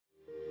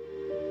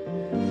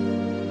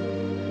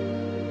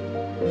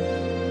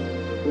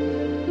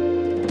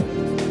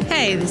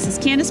Hey, this is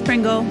Candace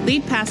Pringle,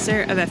 lead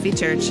pastor of FE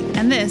Church,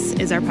 and this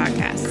is our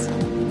podcast.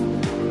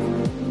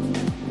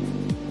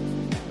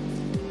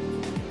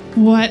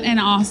 What an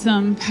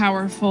awesome,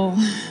 powerful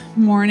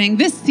morning.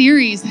 This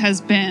series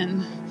has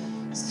been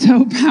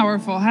so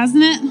powerful,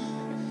 hasn't it?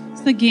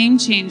 It's the game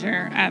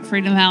changer at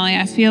Freedom Valley.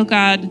 I feel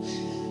God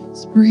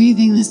is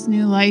breathing this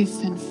new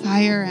life and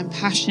fire and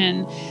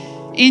passion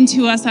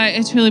into us.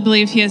 I truly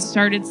believe He has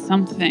started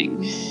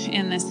something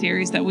in this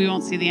series that we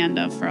won't see the end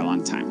of for a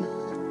long time.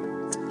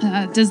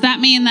 Does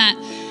that mean that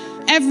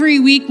every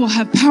week we'll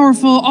have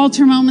powerful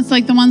altar moments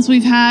like the ones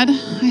we've had?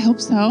 I hope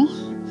so.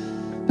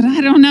 But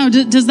I don't know.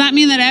 Does that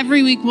mean that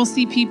every week we'll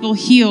see people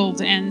healed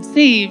and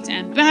saved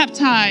and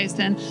baptized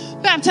in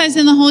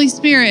the Holy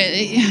Spirit?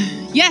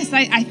 Yes,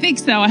 I think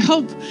so. I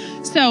hope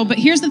so. But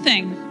here's the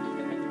thing.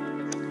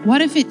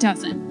 What if it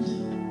doesn't?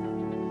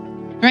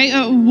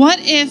 Right? What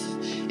if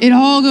it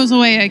all goes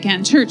away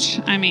again? Church,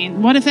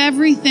 what if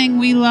everything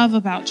we love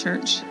about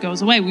church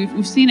goes away?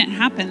 We've seen it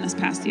happen this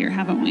past year,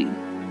 haven't we?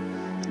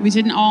 We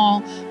didn't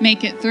all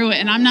make it through it.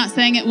 And I'm not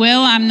saying it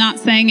will, I'm not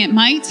saying it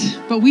might,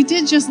 but we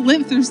did just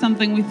live through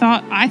something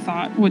I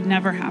thought would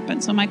never happen.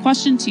 So my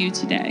question to you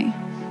today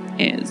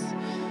is,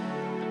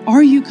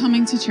 are you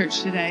coming to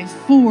church today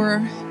for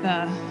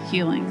the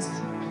healings,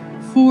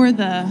 for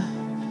the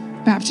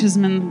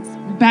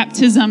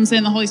baptisms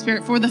in the Holy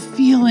Spirit, for the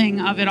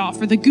feeling of it all,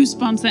 for the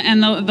goosebumps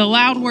and the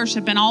loud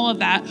worship and all of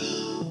that?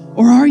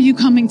 Or are you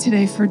coming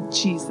today for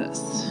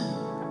Jesus?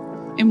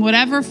 In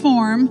whatever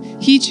form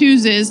He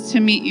chooses to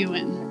meet you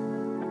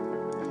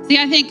in. See,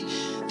 I think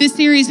this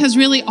series has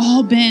really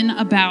all been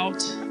about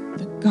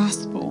the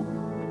gospel.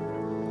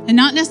 And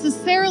not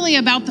necessarily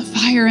about the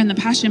fire and the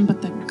passion,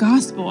 but the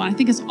gospel. And I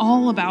think it's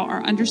all about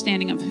our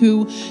understanding of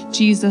who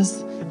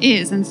Jesus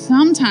is. And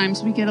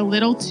sometimes we get a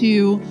little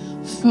too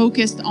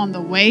focused on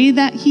the way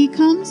that He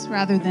comes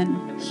rather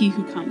than He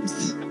who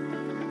comes.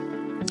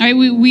 All right,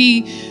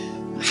 we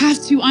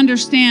have to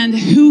understand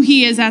who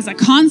He is as a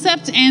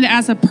concept and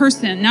as a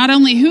person. Not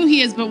only who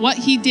He is, but what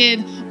He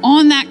did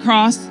on that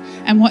cross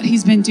and what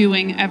He's been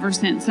doing ever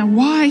since. And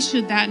why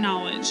should that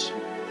knowledge,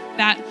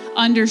 that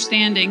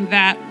understanding,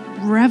 that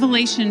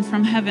revelation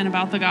from heaven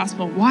about the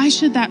gospel, why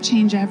should that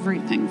change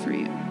everything for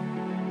you?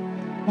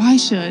 Why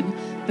should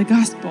the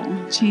gospel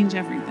change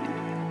everything?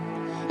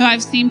 Now,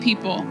 I've seen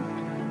people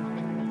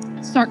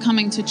start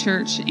coming to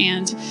church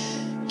and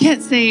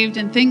get saved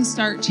and things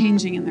start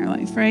changing in their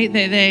life, right?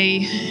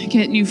 They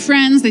get new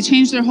friends, they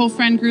change their whole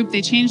friend group,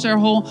 they change their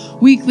whole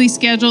weekly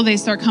schedule, they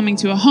start coming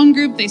to a home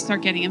group, they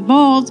start getting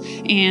involved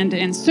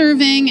and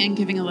serving and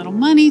giving a little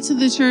money to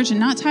the church and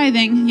not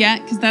tithing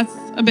yet, because that's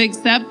a big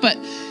step, but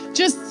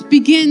just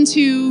begin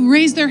to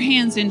raise their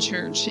hands in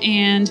church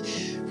and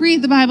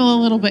read the Bible a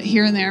little bit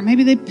here and there.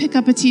 Maybe they pick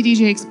up a T.D.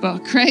 Jakes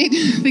book, right?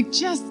 They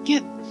just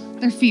get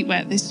their feet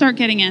wet. They start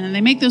getting in and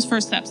they make those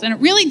first steps. And it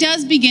really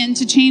does begin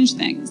to change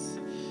things.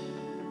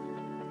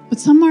 But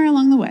somewhere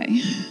along the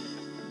way,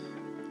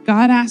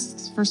 God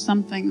asks for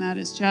something that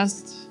is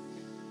just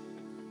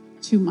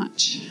too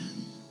much.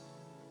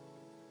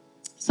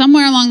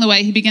 Somewhere along the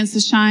way, He begins to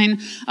shine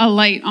a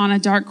light on a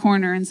dark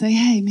corner and say,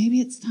 hey, maybe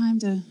it's time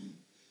to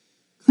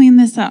clean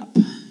this up,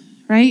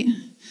 right?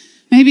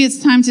 Maybe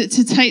it's time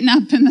to tighten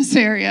up in this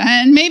area.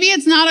 And maybe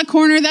it's not a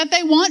corner that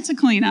they want to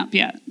clean up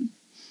yet.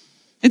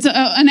 It's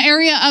an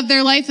area of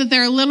their life that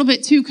they're a little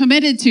bit too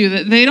committed to,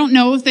 that they don't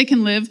know if they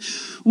can live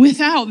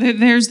without.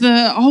 There's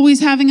the always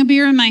having a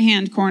beer in my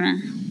hand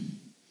corner,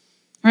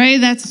 right?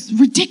 That's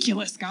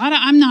ridiculous, God.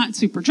 I'm not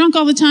super drunk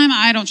all the time.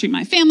 I don't treat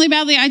my family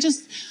badly. I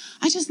just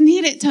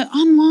need it to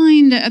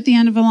unwind at the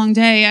end of a long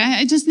day.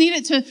 I just need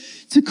it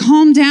to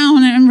calm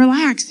down and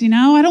relax, I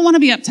don't want to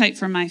be uptight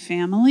for my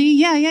family.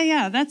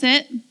 Yeah, that's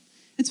it.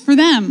 It's for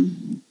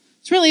them.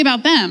 It's really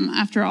about them,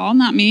 after all,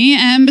 not me.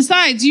 And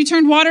besides, you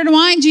turned water to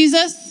wine,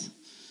 Jesus,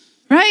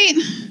 right?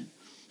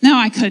 No,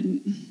 I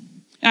couldn't.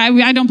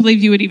 I don't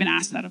believe you would even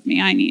ask that of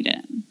me. I need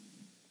it.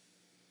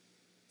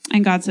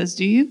 And God says,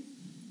 do you?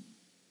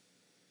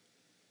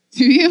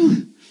 Do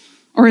you?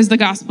 Or is the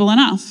gospel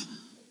enough?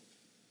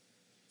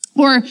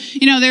 Or,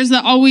 there's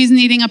the always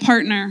needing a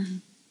partner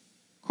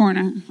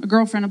corner, a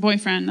girlfriend, a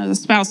boyfriend, a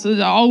spouse. There's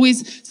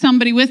always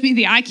somebody with me,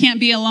 the I can't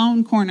be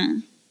alone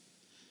corner.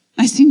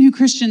 I see new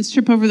Christians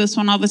trip over this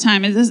one all the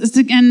time.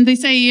 And they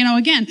say,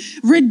 again,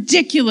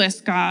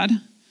 ridiculous, God.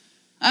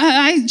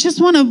 I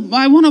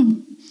want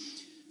to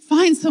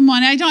find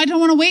someone. I don't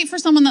want to wait for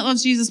someone that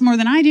loves Jesus more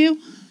than I do.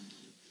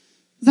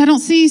 Because I don't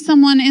see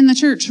someone in the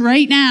church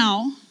right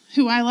now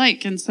who I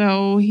like. And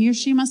so he or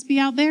she must be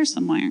out there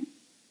somewhere.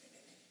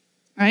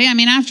 Right?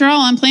 After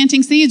all, I'm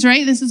planting seeds,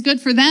 right? This is good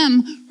for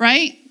them,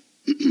 right?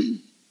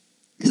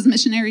 Because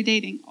missionary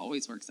dating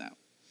always works out.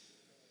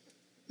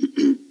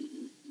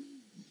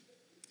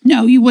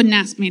 No, you wouldn't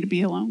ask me to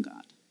be alone,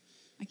 God.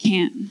 I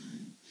can't.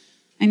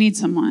 I need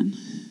someone.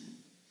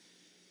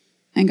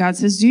 And God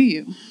says, do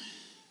you?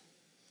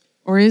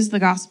 Or is the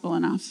gospel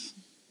enough?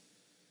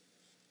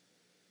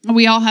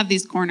 We all have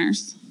these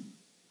corners.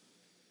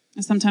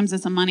 Sometimes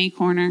it's a money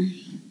corner,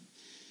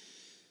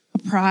 a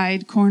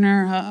pride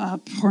corner, a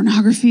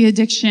pornography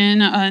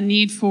addiction, a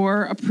need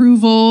for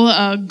approval,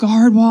 a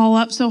guard wall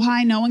up so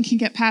high no one can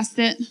get past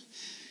it.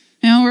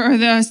 Or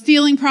the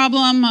stealing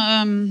problem,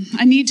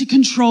 a need to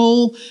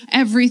control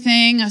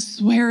everything, a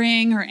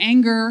swearing or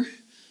anger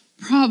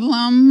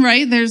problem,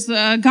 right? There's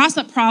a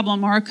gossip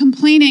problem or a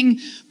complaining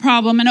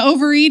problem, an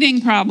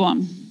overeating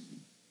problem.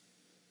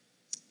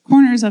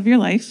 Corners of your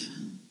life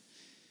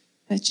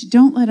that you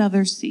don't let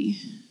others see.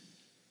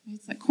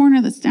 It's that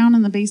corner that's down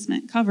in the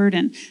basement, covered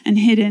and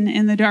hidden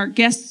in the dark.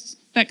 Guests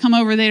that come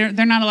over, they're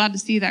not allowed to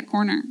see that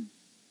corner,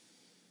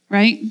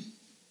 right?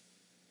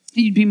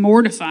 You'd be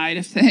mortified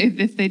if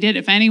they did,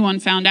 if anyone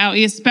found out,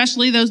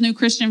 especially those new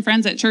Christian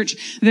friends at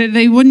church.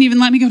 They wouldn't even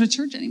let me go to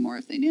church anymore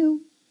if they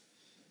knew.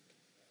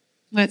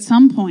 But at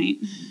some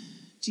point,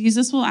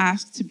 Jesus will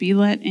ask to be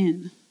let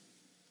in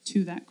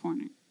to that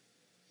corner.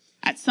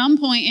 At some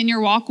point in your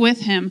walk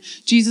with him,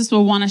 Jesus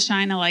will want to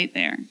shine a light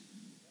there.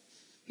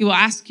 He will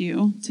ask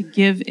you to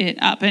give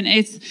it up. And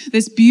it's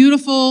this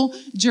beautiful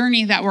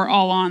journey that we're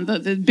all on.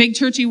 The big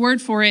churchy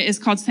word for it is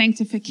called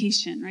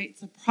sanctification, right?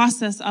 It's a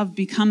process of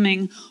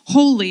becoming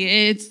holy.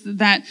 It's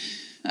that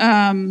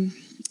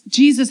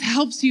Jesus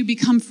helps you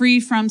become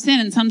free from sin.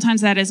 And sometimes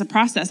that is a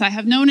process. I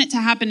have known it to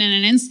happen in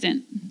an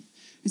instant.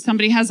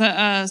 Somebody has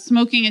a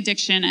smoking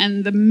addiction,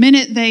 and the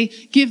minute they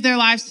give their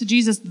lives to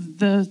Jesus,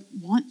 the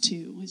want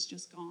to is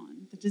just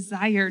gone. The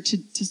desire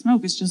to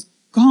smoke is just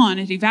gone.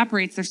 It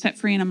evaporates. They're set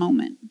free in a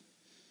moment.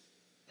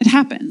 It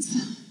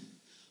happens.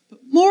 But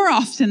more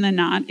often than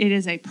not, it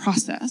is a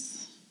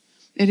process.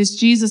 It is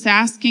Jesus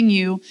asking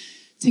you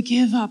to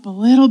give up a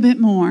little bit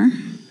more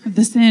of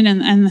the sin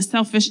and the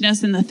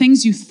selfishness and the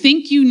things you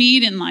think you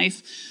need in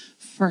life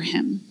for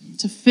him,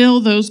 to fill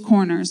those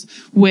corners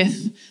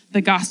with the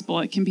gospel.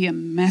 It can be a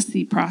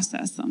messy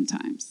process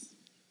sometimes.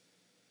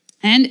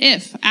 And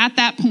if at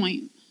that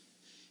point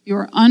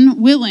you're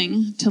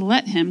unwilling to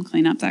let him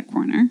clean up that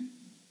corner,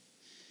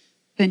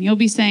 then you'll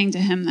be saying to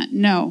him that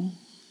no,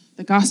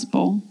 the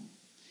gospel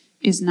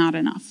is not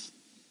enough.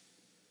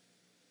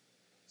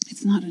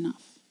 It's not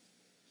enough.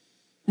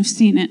 I've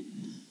seen it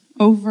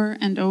over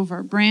and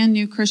over. Brand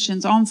new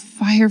Christians on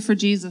fire for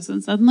Jesus,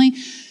 and suddenly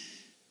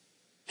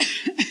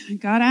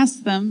God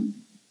asks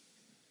them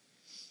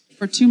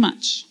for too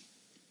much.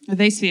 Or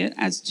they see it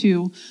as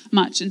too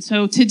much. And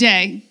so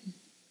today,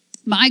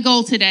 my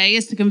goal today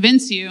is to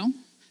convince you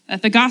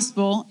that the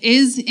gospel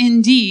is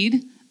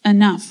indeed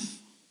enough.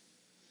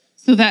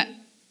 So that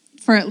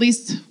for at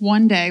least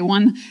one day,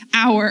 1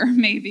 hour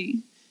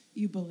maybe,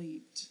 you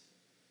believed.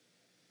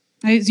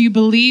 Right? You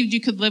believed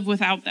you could live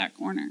without that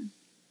corner.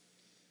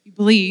 You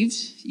believed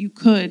you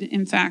could,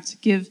 in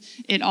fact, give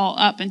it all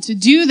up. And to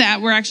do that,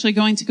 we're actually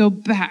going to go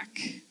back.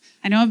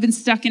 I know I've been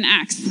stuck in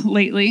Acts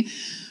lately,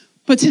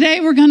 but today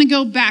we're going to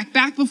go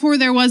back before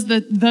there was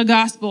the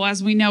gospel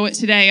as we know it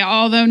today.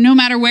 Although no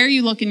matter where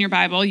you look in your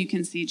Bible, you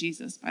can see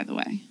Jesus, by the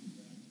way.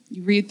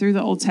 You read through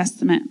the Old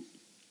Testament.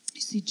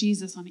 You see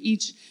Jesus on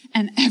each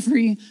and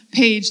every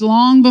page.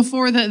 Long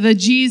before the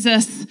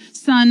Jesus,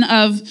 son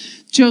of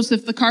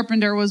Joseph the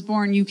carpenter, was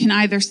born, you can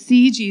either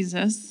see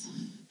Jesus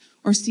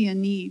or see a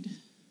need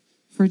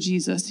for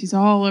Jesus. He's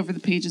all over the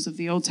pages of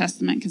the Old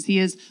Testament because he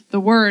is the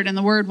Word, and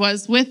the Word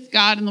was with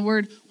God, and the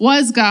Word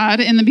was God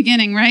in the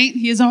beginning, right?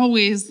 He has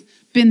always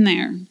been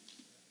there.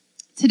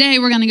 Today,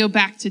 we're going to go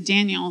back to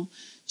Daniel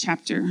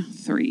chapter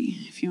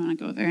 3, if you want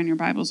to go there in your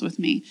Bibles with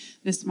me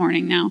this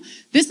morning. Now,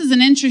 this is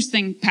an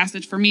interesting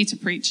passage for me to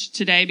preach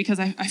today because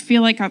I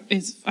feel like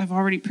I've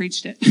already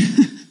preached it.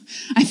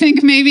 I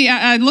think maybe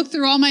I looked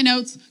through all my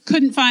notes,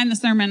 couldn't find the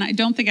sermon. I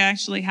don't think I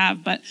actually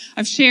have, but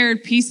I've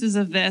shared pieces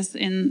of this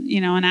in,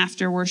 an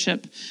after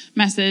worship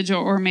message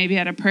or maybe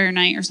at a prayer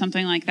night or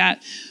something like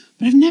that.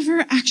 But I've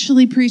never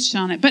actually preached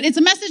on it. But it's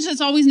a message that's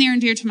always near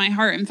and dear to my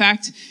heart. In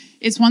fact,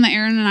 it's one that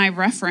Aaron and I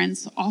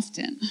reference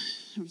often.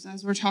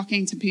 As we're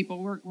talking to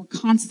people, we're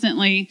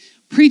constantly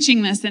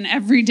preaching this in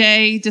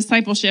everyday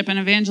discipleship and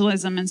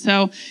evangelism. And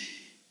so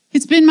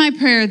it's been my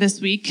prayer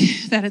this week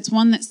that it's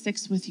one that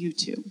sticks with you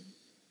too.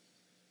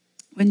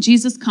 When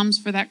Jesus comes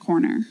for that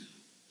corner,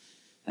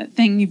 that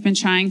thing you've been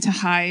trying to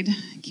hide,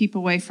 keep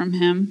away from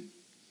him,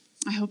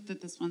 I hope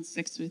that this one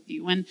sticks with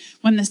you. When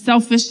the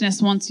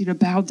selfishness wants you to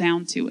bow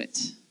down to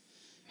it,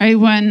 right?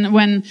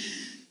 When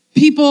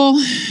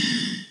people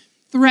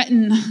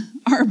threaten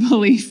our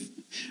belief,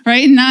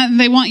 right?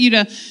 They want you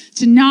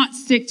to not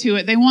stick to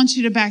it. They want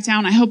you to back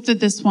down. I hope that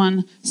this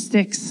one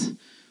sticks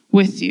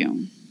with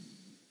you.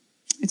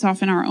 It's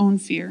often our own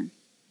fear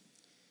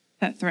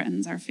that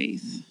threatens our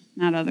faith,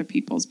 not other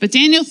people's. But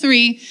Daniel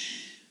 3,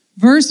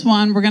 verse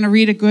 1, we're going to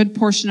read a good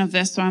portion of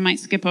this, so I might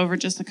skip over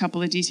just a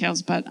couple of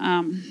details, but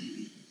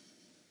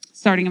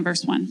starting in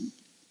verse 1.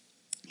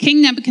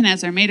 King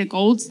Nebuchadnezzar made a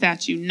gold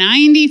statue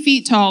 90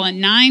 feet tall and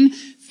 9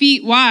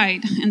 feet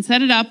wide and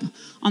set it up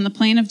on the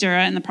plain of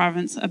Dura in the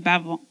province of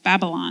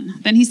Babylon.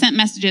 Then he sent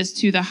messages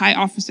to the high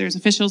officers,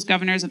 officials,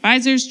 governors,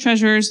 advisors,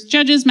 treasurers,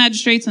 judges,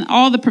 magistrates, and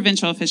all the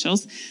provincial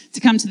officials to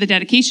come to the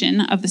dedication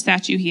of the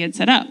statue he had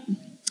set up.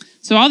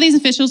 So all these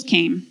officials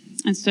came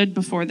and stood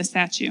before the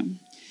statue.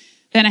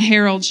 Then a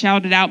herald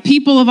shouted out,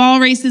 "People of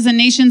all races and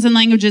nations and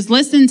languages,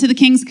 listen to the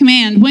king's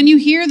command. When you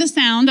hear the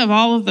sound of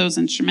all of those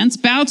instruments,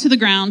 bow to the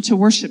ground to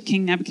worship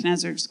King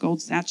Nebuchadnezzar's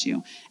gold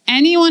statue.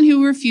 Anyone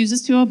who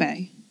refuses to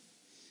obey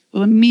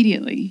will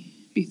immediately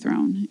be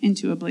thrown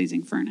into a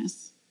blazing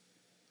furnace."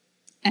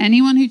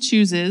 Anyone who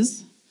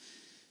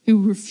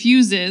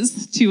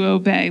refuses to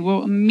obey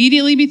will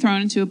immediately be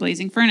thrown into a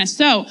blazing furnace.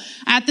 So,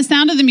 at the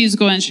sound of the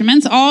musical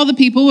instruments, all the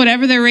people,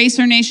 whatever their race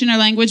or nation or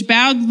language,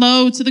 bowed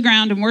low to the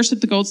ground and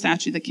worshiped the gold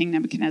statue that King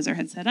Nebuchadnezzar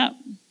had set up.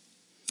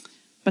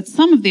 But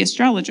some of the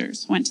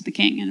astrologers went to the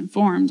king and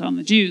informed on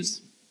the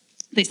Jews.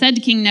 They said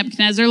to King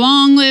Nebuchadnezzar,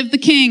 "Long live the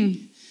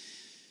king!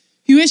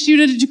 You issued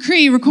a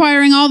decree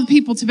requiring all the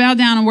people to bow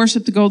down and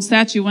worship the gold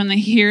statue when they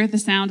hear the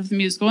sound of the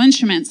musical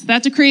instruments.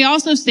 That decree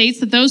also states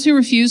that those who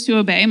refuse to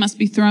obey must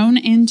be thrown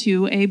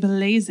into a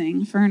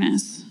blazing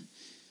furnace.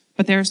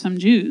 But there are some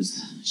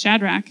Jews,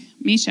 Shadrach,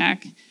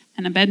 Meshach,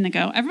 and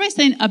Abednego." Everybody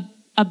saying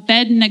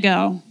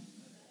Abednego.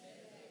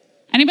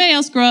 Anybody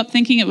else grow up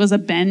thinking it was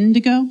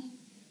Abednego?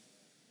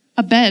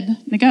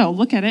 Abednego.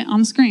 Look at it on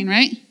the screen,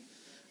 right?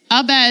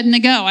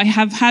 Abednego. I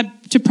have had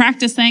to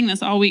practice saying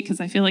this all week because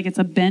I feel like it's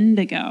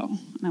Abednego,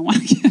 and I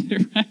want to get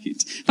it right.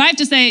 If I have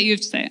to say it, you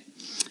have to say it.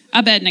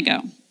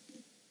 Abednego.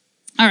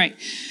 All right.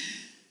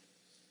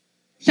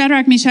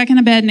 Shadrach, Meshach, and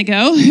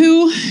Abednego,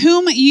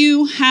 whom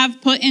you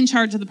have put in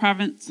charge of the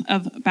province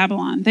of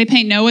Babylon. They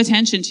pay no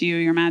attention to you,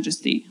 your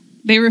majesty.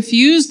 They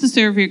refuse to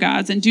serve your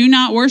gods and do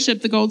not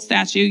worship the gold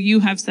statue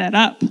you have set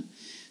up.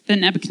 Then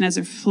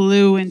Nebuchadnezzar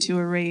flew into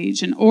a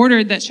rage and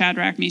ordered that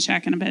Shadrach,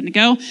 Meshach, and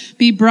Abednego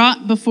be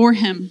brought before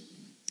him.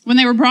 When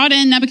they were brought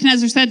in,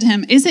 Nebuchadnezzar said to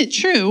him, "Is it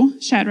true,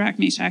 Shadrach,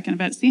 Meshach, and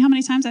Abednego?" See how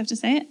many times I have to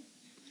say it?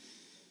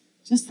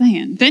 Just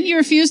saying. "Then you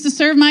refuse to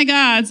serve my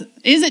gods.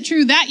 Is it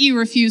true that you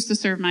refuse to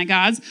serve my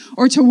gods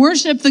or to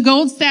worship the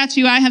gold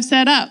statue I have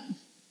set up?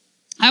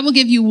 I will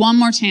give you one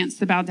more chance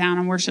to bow down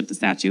and worship the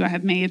statue I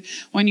have made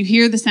when you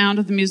hear the sound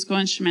of the musical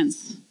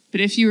instruments. But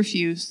if you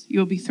refuse, you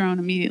will be thrown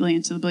immediately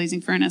into the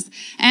blazing furnace.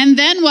 And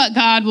then what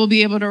God will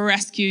be able to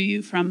rescue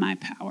you from my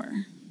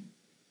power?"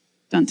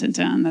 Dun, dun,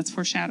 dun. That's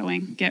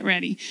foreshadowing. Get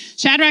ready.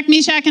 Shadrach,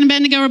 Meshach, and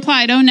Abednego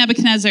replied, "O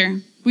Nebuchadnezzar,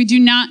 we do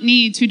not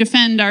need to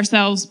defend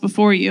ourselves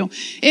before you.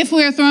 If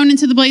we are thrown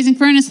into the blazing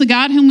furnace, the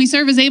God whom we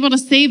serve is able to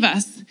save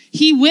us.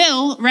 He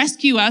will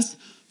rescue us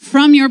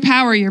from your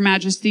power, your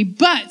majesty.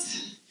 But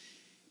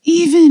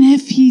even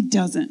if he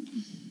doesn't,"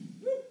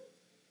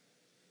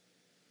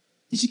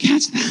 did you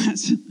catch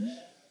that?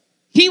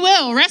 "He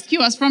will rescue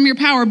us from your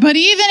power. But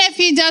even if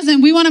he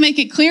doesn't, we want to make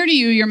it clear to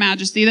you, your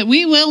majesty, that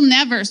we will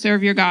never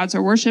serve your gods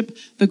or worship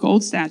the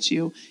gold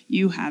statue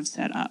you have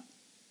set up."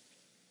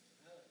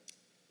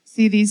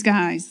 See these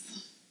guys,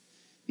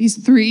 these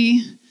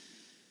three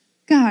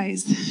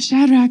guys,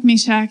 Shadrach,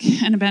 Meshach,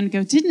 and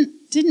Abednego. Didn't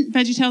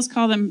VeggieTales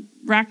call them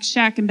Rack,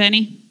 Shack, and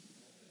Benny?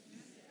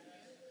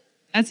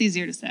 That's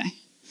easier to say.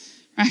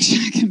 Rack,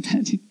 Shack, and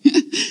Benny.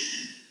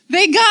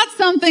 They got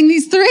something,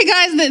 these three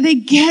guys, that they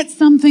get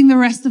something the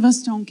rest of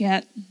us don't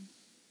get.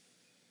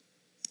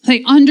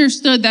 They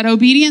understood that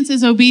obedience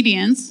is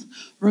obedience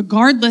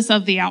regardless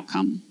of the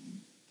outcome.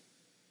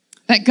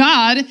 That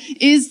God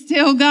is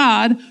still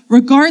God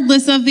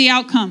regardless of the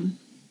outcome.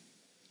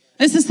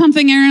 This is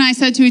something Aaron and I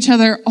said to each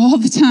other all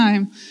the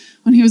time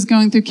when he was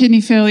going through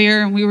kidney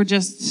failure and we were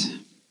just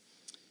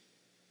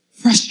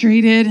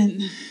frustrated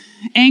and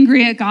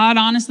angry at God,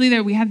 honestly.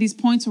 That we had these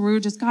points where we were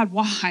just, "God,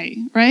 why?"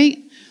 Right?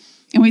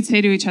 And we'd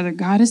say to each other,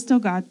 God is still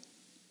God,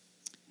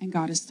 and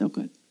God is still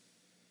good.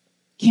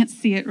 Can't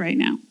see it right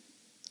now,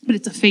 but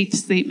it's a faith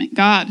statement.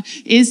 God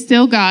is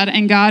still God,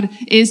 and God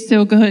is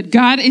still good.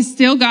 God is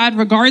still God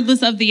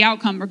regardless of the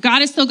outcome. Or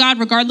God is still God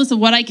regardless of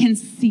what I can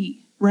see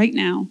right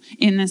now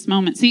in this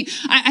moment. See,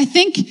 I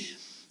think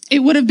it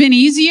would have been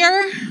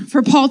easier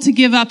for Paul to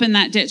give up in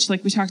that ditch,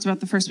 like we talked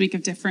about the first week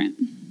of Different.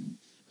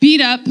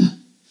 Beat up,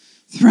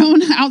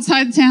 thrown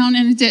outside town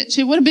in a ditch.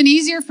 It would have been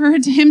easier for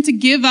him to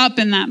give up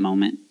in that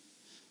moment.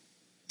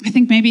 I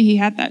think maybe he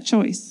had that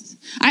choice.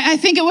 I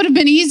think it would have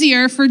been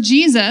easier for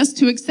Jesus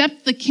to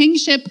accept the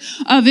kingship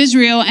of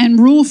Israel and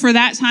rule for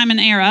that time and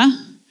era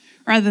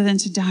rather than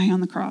to die on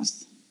the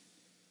cross.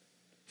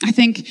 I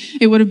think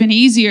it would have been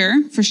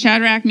easier for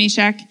Shadrach,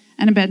 Meshach,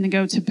 and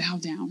Abednego to bow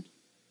down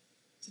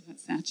to that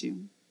statue,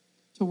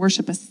 to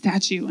worship a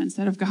statue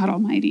instead of God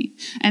Almighty.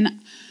 And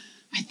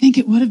I think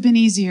it would have been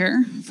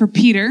easier for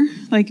Peter,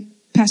 like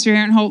Pastor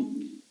Aaron Holt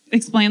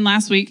explained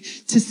last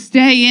week, to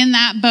stay in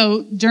that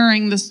boat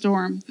during the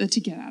storm than to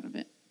get out of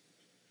it.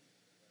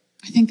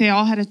 I think they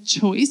all had a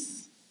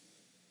choice,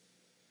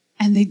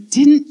 and they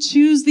didn't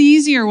choose the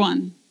easier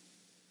one.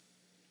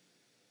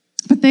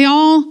 But they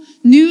all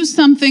knew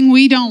something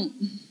we don't.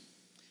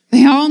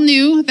 They all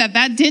knew that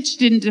that ditch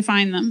didn't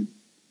define them,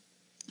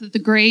 that the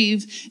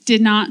grave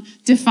did not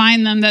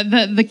define them,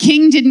 that the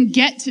king didn't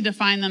get to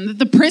define them, that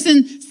the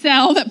prison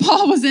cell that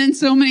Paul was in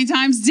so many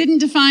times didn't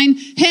define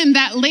him.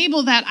 That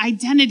label, that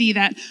identity,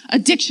 that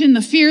addiction,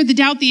 the fear, the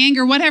doubt, the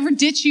anger, whatever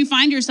ditch you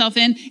find yourself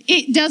in,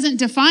 it doesn't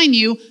define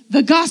you.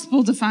 The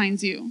gospel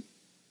defines you.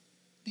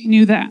 They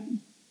knew that.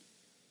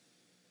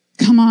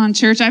 Come on,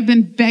 church. I've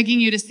been begging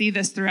you to see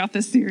this throughout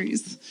this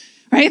series,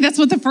 right? That's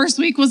what the first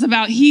week was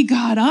about. He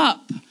got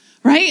up,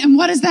 right? And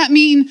what does that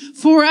mean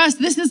for us?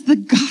 This is the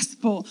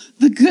gospel,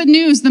 the good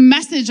news, the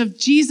message of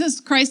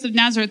Jesus Christ of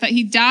Nazareth, that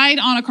he died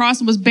on a cross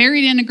and was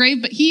buried in a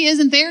grave, but he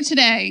isn't there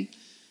today.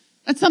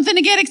 That's something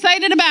to get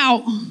excited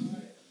about,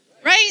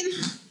 right?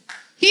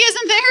 He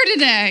isn't there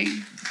today.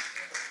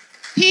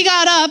 He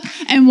got up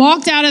and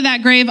walked out of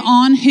that grave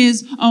on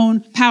his own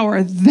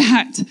power.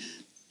 That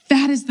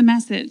is the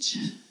message.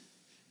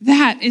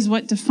 That is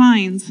what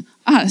defines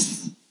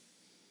us.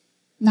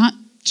 Not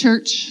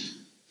church,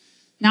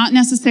 not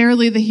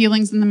necessarily the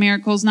healings and the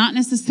miracles, not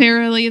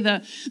necessarily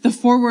the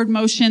forward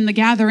motion, the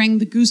gathering,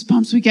 the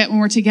goosebumps we get when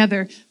we're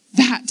together.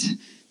 That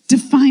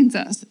defines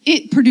us.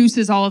 It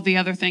produces all of the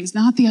other things,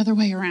 not the other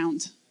way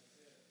around.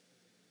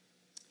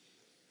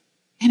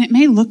 And it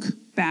may look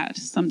bad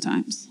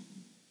sometimes.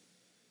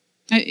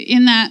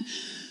 In that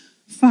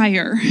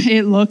fire,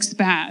 it looks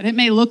bad. It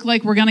may look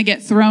like we're going to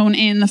get thrown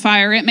in the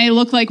fire. It may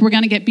look like we're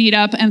going to get beat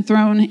up and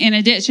thrown in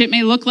a ditch. It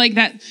may look like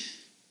that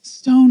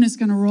stone is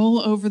going to roll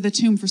over the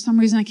tomb. For some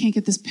reason, I can't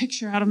get this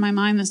picture out of my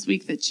mind this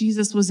week that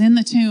Jesus was in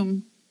the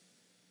tomb.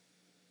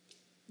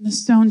 And the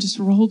stone just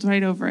rolled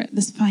right over it.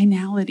 This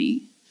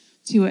finality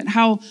to it.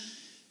 How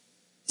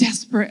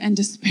desperate and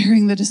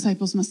despairing the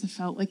disciples must have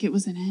felt, like it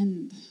was an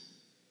end.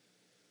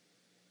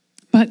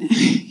 But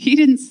he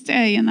didn't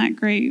stay in that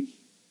grave.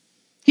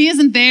 He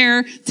isn't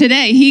there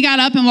today. He got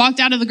up and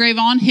walked out of the grave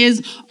on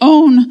his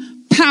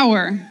own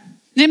power.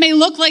 It may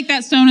look like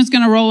that stone is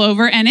going to roll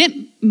over, and it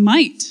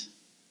might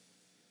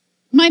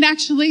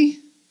actually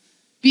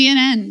be an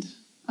end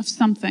of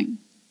something.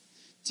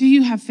 Do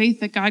you have faith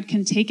that God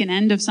can take an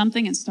end of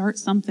something and start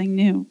something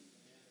new?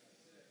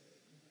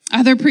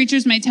 Other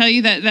preachers may tell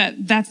you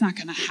that that's not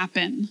going to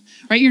happen,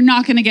 right? You're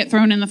not going to get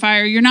thrown in the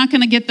fire. You're not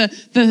going to get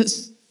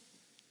the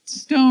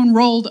stone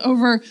rolled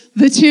over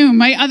the tomb.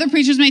 My other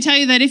preachers may tell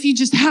you that if you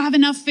just have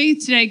enough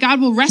faith today,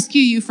 God will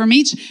rescue you from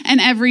each and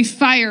every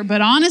fire.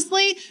 But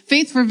honestly,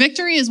 faith for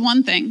victory is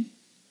one thing.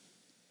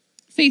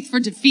 Faith for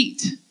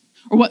defeat,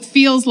 or what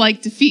feels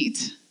like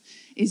defeat,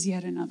 is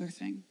yet another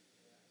thing.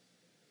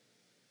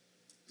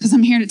 Because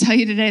I'm here to tell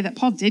you today that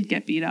Paul did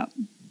get beat up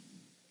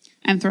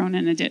and thrown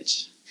in a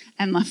ditch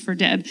and left for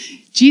dead.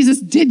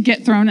 Jesus did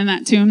get thrown in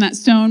that tomb. That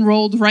stone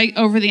rolled right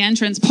over the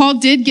entrance. Paul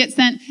did get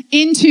sent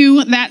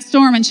into that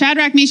storm. And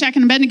Shadrach, Meshach,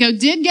 and Abednego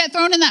did get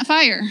thrown in that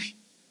fire.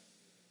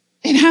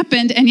 It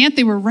happened, and yet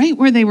they were right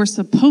where they were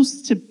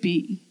supposed to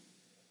be.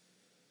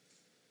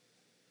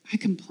 I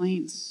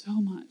complain so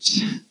much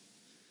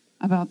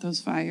about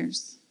those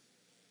fires.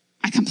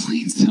 I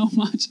complain so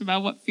much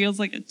about what feels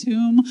like a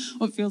tomb,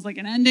 what feels like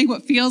an ending,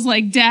 what feels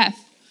like death.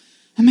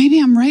 And maybe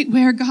I'm right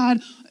where God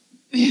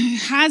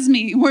has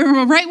me,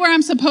 right where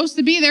I'm supposed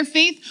to be. Their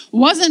faith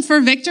wasn't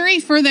for victory,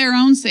 for their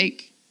own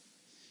sake.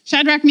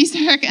 Shadrach,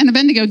 Meshach, and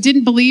Abednego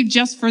didn't believe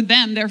just for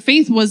them. Their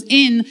faith was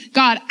in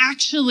God,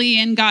 actually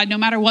in God, no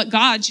matter what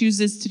God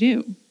chooses to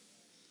do.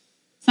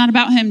 It's not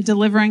about him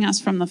delivering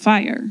us from the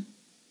fire.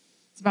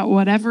 It's about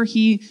whatever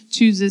he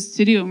chooses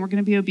to do, and we're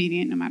going to be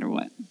obedient no matter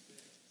what.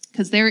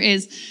 Because there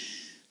is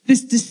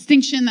this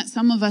distinction that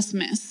some of us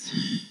miss.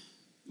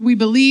 We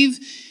believe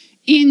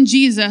in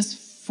Jesus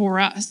for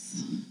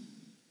us.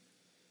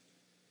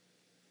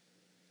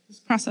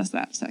 Process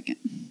that a second.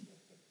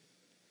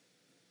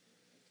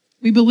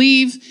 We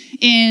believe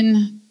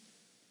in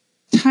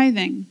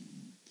tithing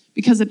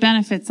because it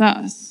benefits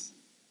us,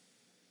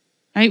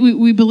 right?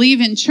 We believe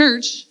in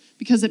church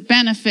because it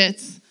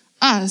benefits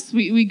us.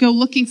 We go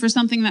looking for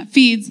something that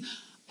feeds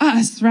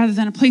us rather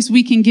than a place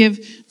we can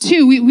give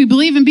to. We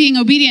believe in being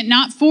obedient,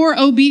 not for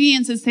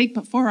obedience's sake,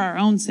 but for our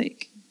own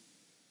sake.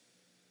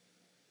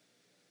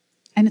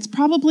 And it's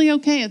probably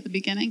okay at the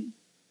beginning.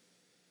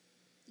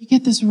 You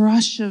get this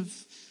rush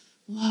of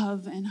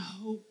love and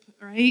hope,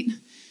 right?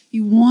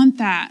 You want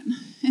that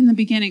in the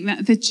beginning,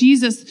 that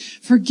Jesus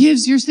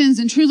forgives your sins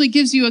and truly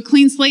gives you a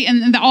clean slate,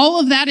 and all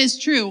of that is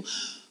true.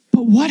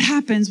 But what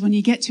happens when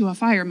you get to a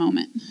fire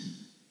moment?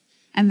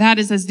 And that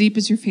is as deep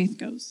as your faith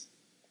goes.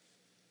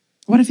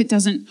 What if it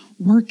doesn't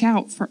work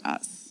out for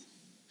us?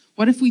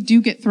 What if we do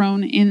get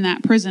thrown in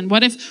that prison?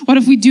 What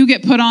if we do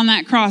get put on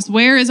that cross?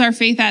 Where is our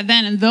faith at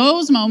then? And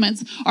those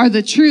moments are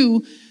the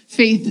true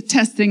faith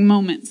testing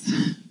moments.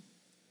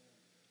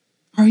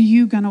 Are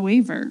you going to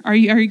waver? Are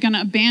you going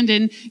to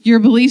abandon your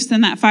beliefs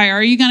in that fire?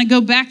 Are you going to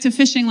go back to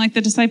fishing like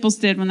the disciples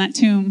did when that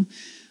tomb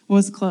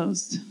was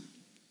closed?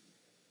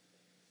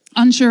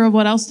 Unsure of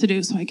what else to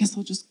do, so I guess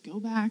I'll just go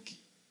back.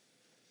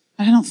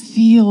 I don't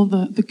feel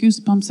the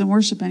goosebumps in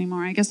worship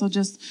anymore. I guess I'll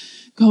just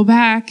go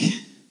back.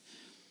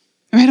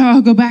 Right?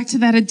 I'll go back to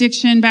that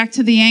addiction, back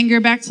to the anger,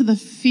 back to the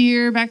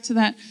fear, back to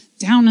that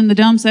down in the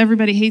dumps,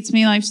 everybody hates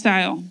me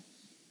lifestyle.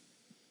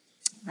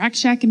 Rack,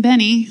 Shack, and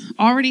Benny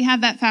already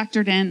had that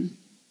factored in.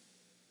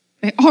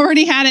 They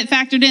already had it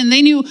factored in.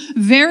 They knew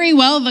very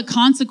well the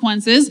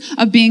consequences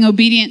of being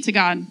obedient to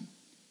God.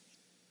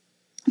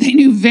 They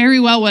knew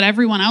very well what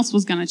everyone else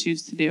was going to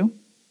choose to do.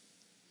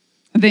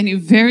 They knew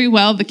very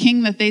well the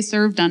king that they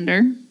served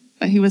under,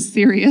 that he was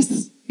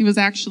serious. he was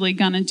actually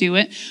going to do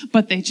it,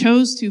 but they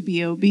chose to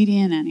be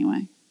obedient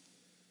anyway,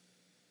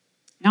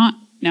 not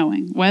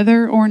knowing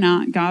whether or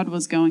not God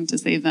was going to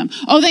save them.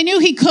 Oh, they knew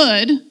he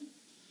could,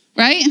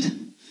 right?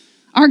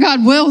 Our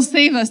God will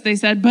save us, they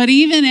said, but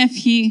even if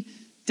he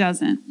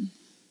doesn't.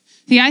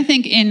 See, I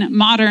think in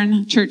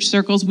modern church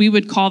circles, we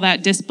would call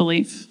that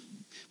disbelief.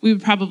 We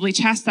would probably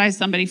chastise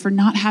somebody for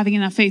not having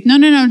enough faith. No,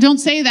 don't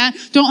say that.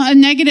 Don't a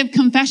negative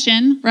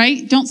confession,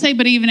 right? Don't say,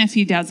 but even if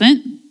he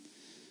doesn't,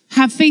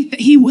 have faith that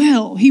he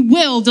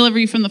will deliver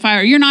you from the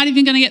fire. You're not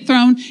even going to get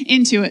thrown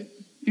into it.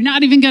 You're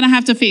not even going to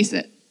have to face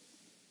it.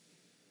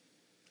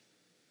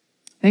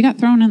 They got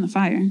thrown in the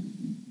fire.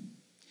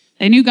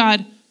 They knew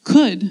God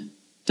could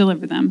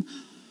deliver them,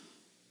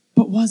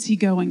 but was he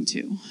going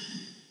to?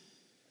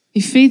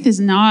 Faith is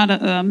not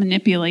a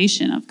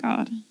manipulation of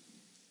God.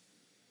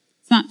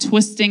 It's not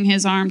twisting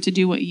his arm to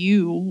do what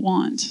you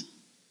want.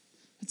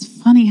 It's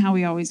funny how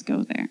we always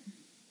go there.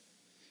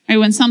 Right?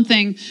 When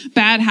something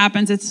bad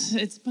happens,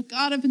 it's, but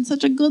God, I've been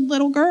such a good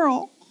little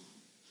girl.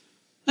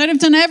 I'd have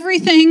done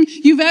everything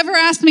you've ever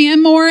asked me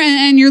and more,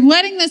 and you're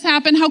letting this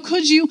happen. How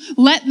could you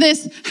let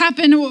this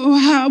happen?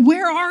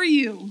 Where are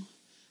you?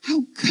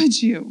 How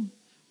could you?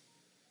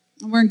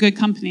 We're in good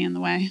company in the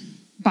way.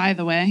 By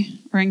the way,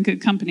 we're in good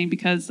company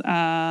because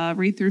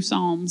read through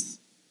Psalms.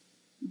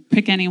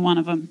 Pick any one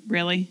of them,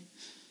 really.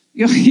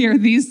 You'll hear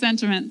these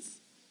sentiments.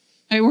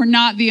 Right? We're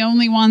not the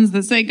only ones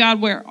that say, God,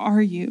 where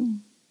are you?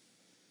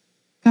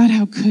 God,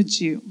 how could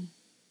you?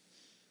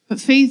 But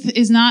faith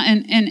is not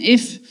an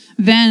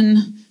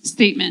if-then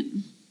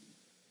statement.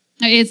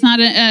 It's not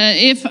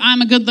if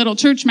I'm a good little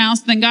church mouse,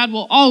 then God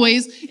will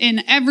always,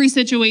 in every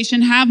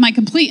situation, have my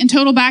complete and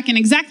total back in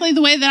exactly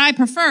the way that I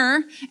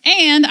prefer,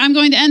 and I'm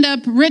going to end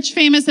up rich,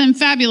 famous, and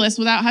fabulous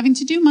without having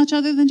to do much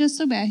other than just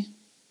obey.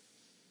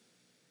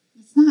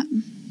 It's not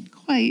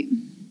quite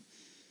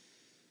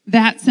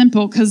that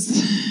simple,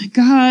 because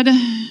God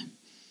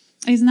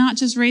is not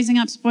just raising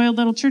up spoiled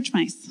little church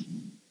mice.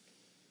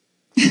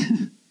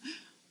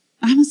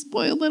 I'm a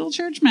spoiled little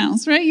church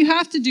mouse, right? You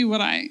have to do what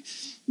I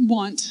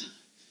want.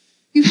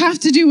 You have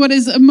to do what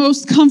is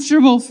most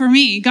comfortable for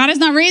me. God is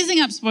not raising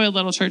up spoiled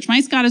little church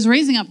mice. God is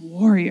raising up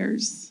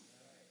warriors.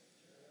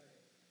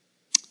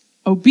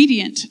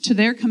 Obedient to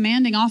their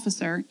commanding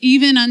officer,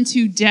 even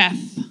unto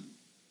death.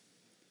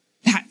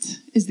 That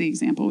is the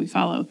example we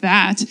follow.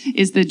 That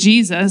is the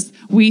Jesus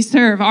we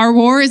serve. Our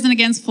war isn't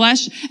against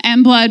flesh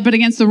and blood, but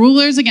against the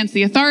rulers, against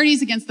the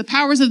authorities, against the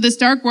powers of this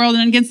dark world,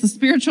 and against the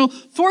spiritual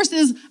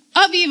forces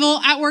of evil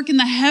at work in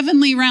the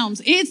heavenly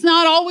realms. It's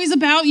not always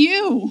about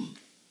you.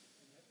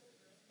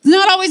 It's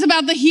not always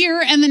about the here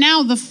and the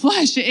now, the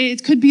flesh.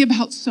 It could be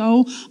about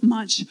so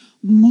much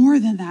more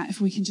than that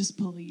if we can just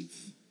believe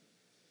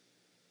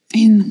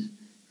in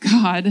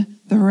God,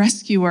 the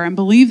rescuer, and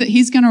believe that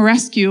he's going to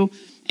rescue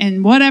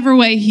in whatever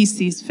way he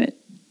sees fit.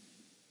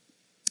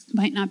 It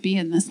might not be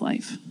in this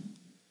life.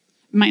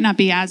 It might not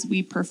be as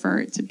we prefer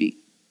it to be.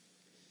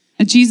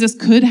 And Jesus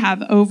could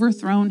have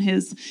overthrown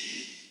his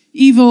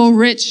evil,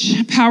 rich,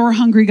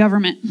 power-hungry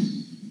government.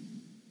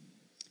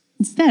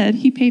 Instead,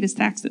 he paid his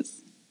taxes.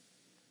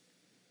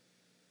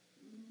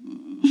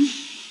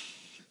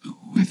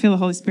 I feel the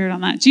Holy Spirit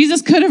on that.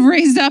 Jesus could have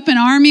raised up an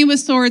army with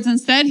swords.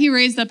 Instead, he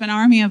raised up an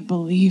army of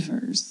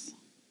believers.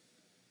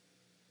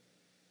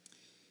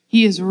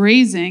 He is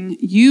raising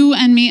you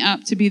and me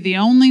up to be the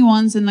only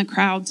ones in the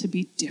crowd to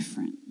be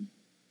different.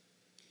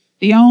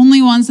 The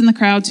only ones in the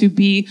crowd to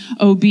be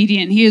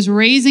obedient. He is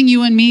raising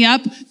you and me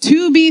up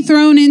to be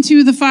thrown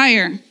into the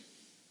fire.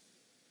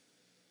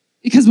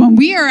 Because when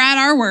we are at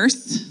our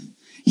worst,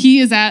 he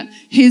is at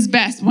his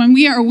best. When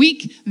we are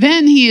weak,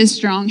 then he is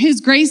strong.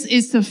 His grace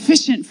is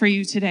sufficient for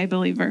you today,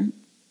 believer.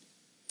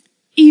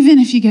 Even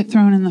if you get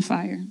thrown in the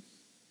fire.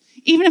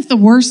 Even if the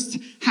worst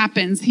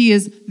happens, he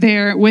is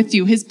there with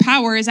you. His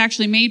power is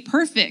actually made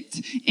perfect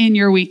in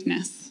your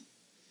weakness.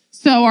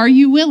 So are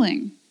you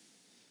willing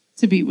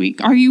to be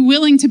weak? Are you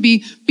willing to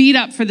be beat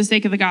up for the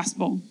sake of the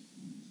gospel?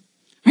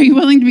 Are you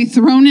willing to be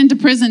thrown into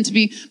prison, to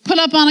be put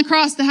up on a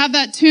cross, to have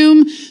that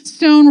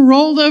tombstone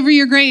rolled over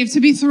your grave, to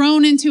be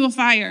thrown into a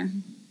fire?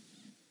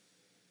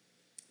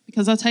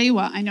 Because I'll tell you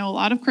what, I know a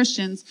lot of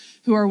Christians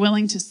who are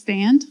willing to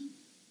stand,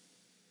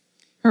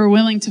 who are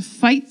willing to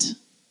fight,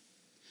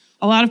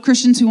 a lot of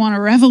Christians who want a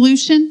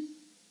revolution,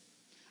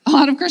 a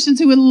lot of Christians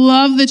who would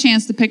love the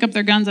chance to pick up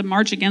their guns and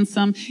march against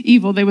some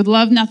evil. They would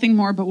love nothing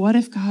more. But what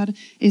if God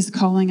is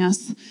calling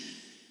us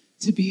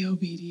to be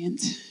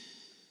obedient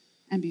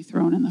and be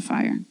thrown in the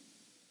fire?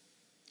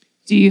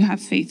 Do you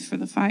have faith for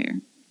the fire?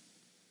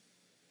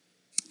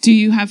 Do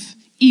you have,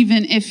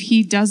 even if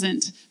he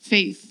doesn't,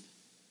 faith?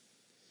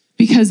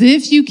 Because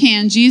if you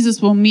can,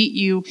 Jesus will meet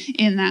you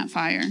in that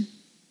fire.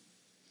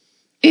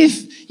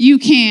 If you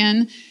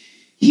can,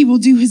 he will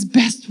do his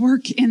best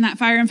work in that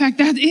fire. In fact,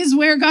 that is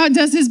where God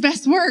does his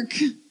best work.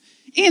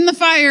 In the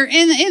fire,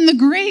 in the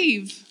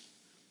grave.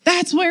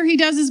 That's where he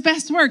does his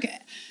best work.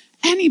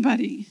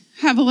 Anybody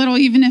have a little,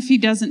 even if he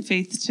doesn't,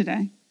 faith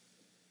today?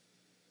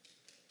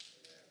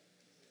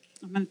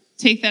 I'm going to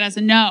take that as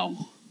a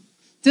no.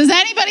 Does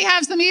anybody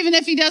have some, even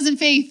if he doesn't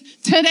faith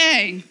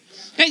today?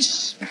 Okay.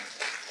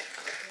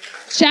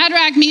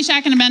 Shadrach,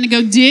 Meshach, and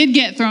Abednego did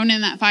get thrown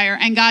in that fire,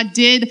 and God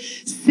did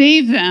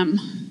save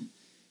them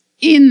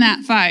in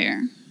that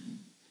fire.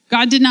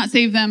 God did not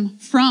save them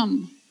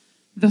from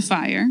the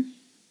fire.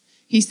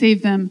 He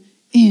saved them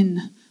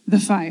in the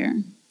fire.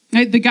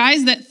 Right? The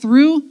guys that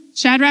threw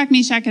Shadrach,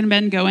 Meshach, and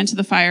Abednego into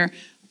the fire,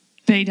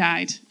 they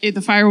died.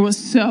 The fire was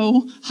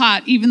so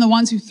hot, even the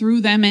ones who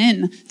threw them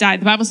in died.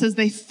 The Bible says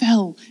they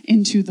fell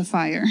into the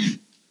fire.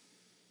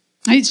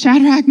 Right?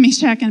 Shadrach,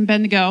 Meshach, and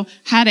Abednego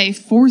had a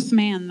fourth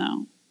man,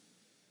 though,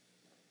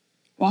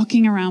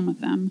 walking around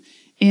with them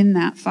in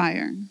that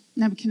fire.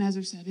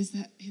 Nebuchadnezzar said,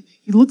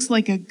 he looks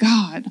like a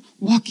god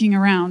walking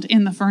around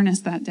in the furnace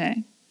that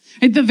day.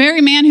 Right? The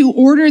very man who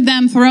ordered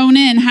them thrown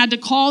in had to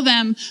call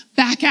them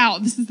back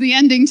out. This is the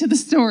ending to the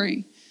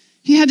story.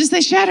 He had to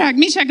say, Shadrach,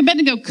 Meshach,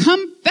 Abednego,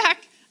 come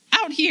back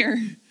out here.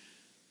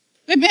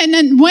 And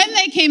then when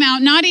they came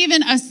out, not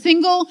even a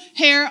single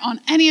hair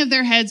on any of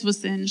their heads was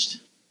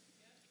singed.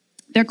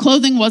 Their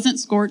clothing wasn't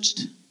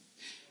scorched.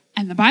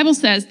 And the Bible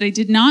says they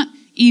did not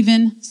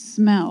even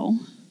smell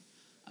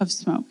of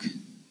smoke.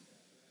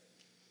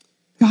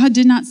 God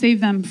did not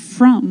save them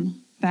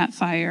from that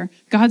fire.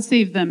 God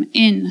saved them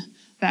in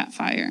that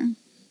fire.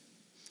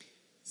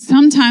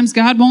 Sometimes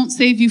God won't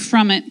save you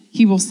from it.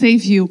 He will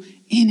save you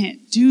in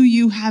it. Do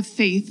you have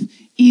faith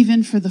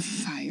even for the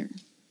fire?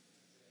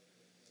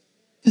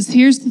 Because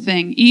here's the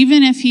thing.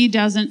 Even if he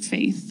doesn't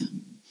faith,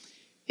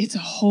 it's a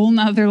whole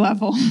nother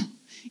level.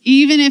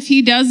 Even if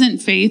he doesn't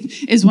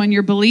faith is when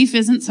your belief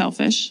isn't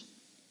selfish,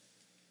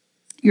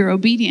 your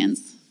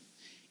obedience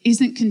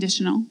isn't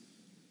conditional,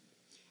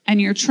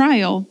 and your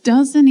trial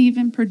doesn't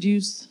even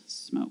produce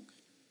smoke.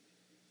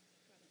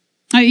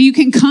 You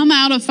can come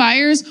out of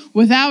fires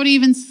without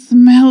even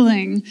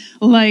smelling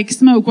like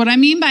smoke. What I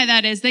mean by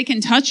that is they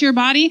can touch your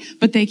body,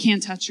 but they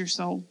can't touch your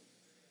soul.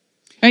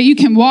 You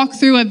can walk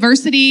through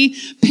adversity,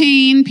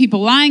 pain,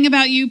 people lying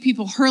about you,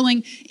 people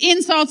hurling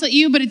insults at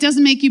you, but it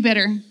doesn't make you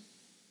bitter.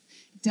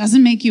 It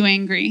doesn't make you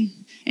angry.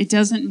 It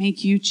doesn't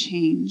make you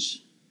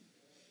change.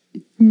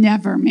 It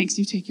never makes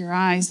you take your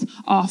eyes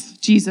off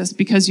Jesus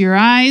because your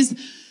eyes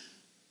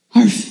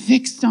are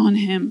fixed on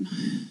him.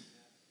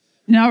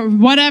 Now,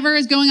 whatever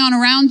is going on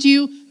around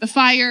you, the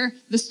fire,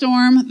 the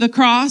storm, the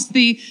cross,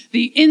 the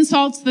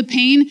insults, the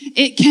pain,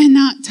 it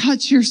cannot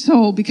touch your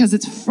soul because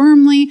it's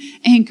firmly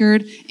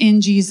anchored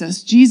in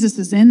Jesus. Jesus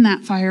is in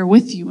that fire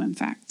with you, in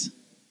fact.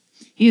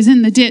 He is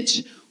in the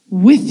ditch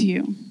with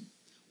you.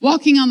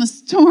 Walking on the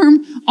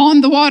storm,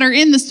 on the water,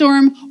 in the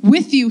storm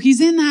with you.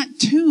 He's in that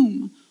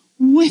tomb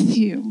with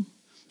you.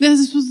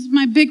 This was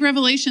my big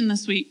revelation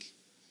this week.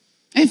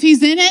 If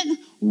he's in it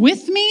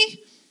with me,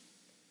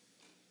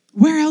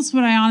 where else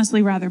would I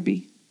honestly rather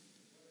be?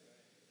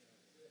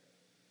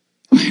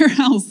 Where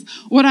else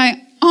would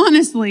I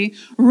honestly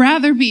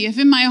rather be? If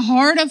in my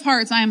heart of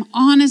hearts, I am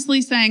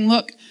honestly saying,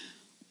 look,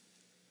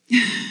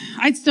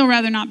 I'd still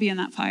rather not be in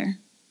that fire.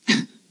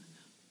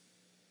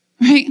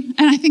 Right?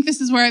 And I think this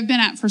is where I've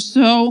been at for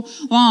so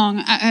long.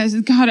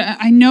 God,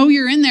 I know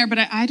you're in there, but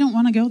I don't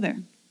want to go there.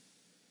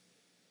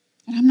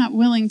 And I'm not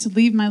willing to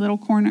leave my little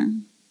corner.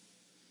 I'm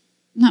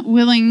not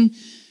willing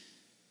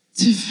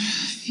to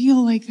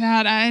feel like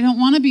that. I don't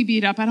want to be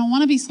beat up. I don't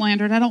want to be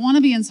slandered. I don't want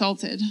to be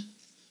insulted.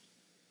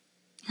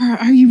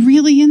 Are you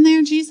really in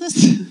there,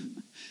 Jesus?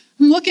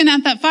 I'm looking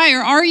at that fire.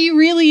 Are you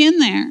really in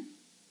there?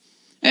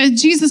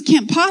 Jesus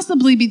can't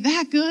possibly be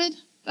that good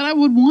that I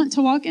would want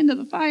to walk into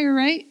the fire,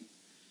 right?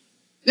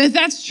 If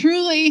that's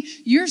truly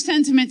your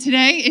sentiment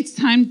today, it's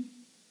time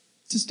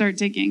to start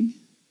digging.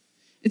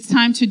 It's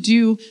time to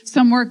do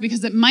some work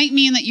because it might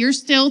mean that you're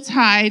still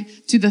tied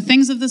to the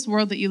things of this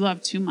world that you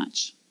love too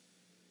much.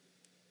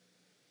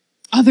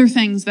 Other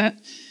things that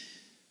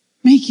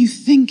make you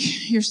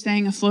think you're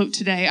staying afloat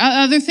today.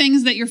 Other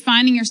things that you're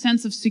finding your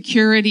sense of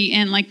security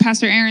in, like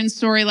Pastor Aaron's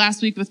story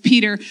last week with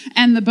Peter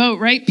and the boat,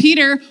 right?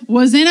 Peter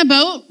was in a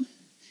boat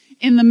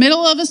in the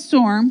middle of a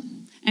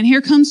storm, and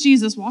here comes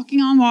Jesus walking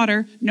on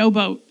water, no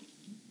boat,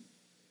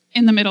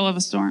 in the middle of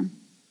a storm.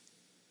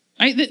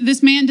 Right?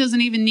 This man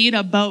doesn't even need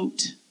a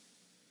boat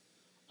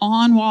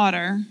on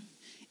water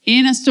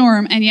in a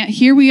storm, and yet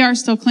here we are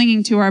still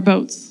clinging to our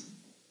boats.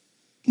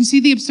 Can you see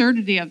the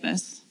absurdity of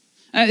this?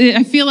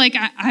 I feel like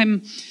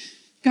I'm,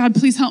 God,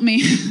 please help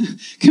me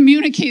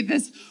communicate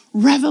this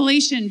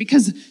revelation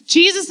because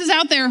Jesus is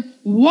out there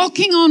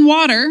walking on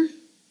water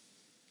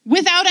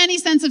without any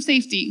sense of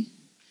safety,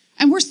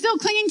 and we're still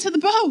clinging to the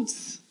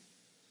boats.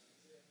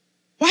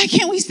 Why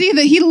can't we see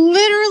that he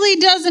literally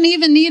doesn't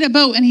even need a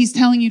boat and he's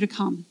telling you to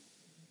come?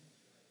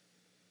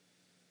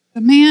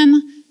 The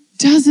man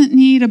doesn't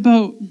need a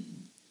boat,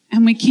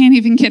 and we can't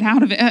even get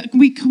out of it.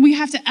 We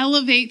have to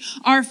elevate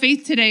our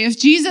faith today. If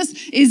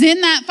Jesus is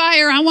in that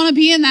fire, I want to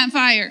be in that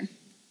fire.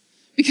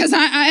 Because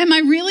am I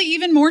really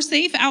even more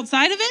safe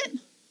outside of it?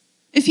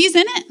 If he's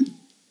in it?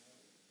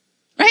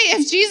 Right?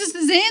 If Jesus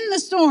is in the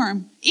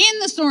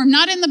storm,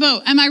 not in the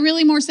boat, am I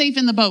really more safe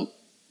in the boat?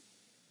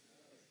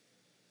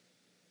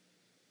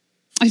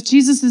 If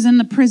Jesus is in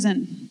the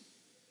prison,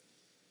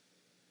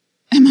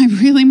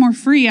 really more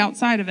free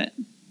outside of it.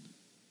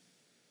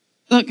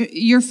 Look,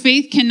 your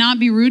faith cannot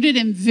be rooted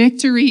in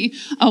victory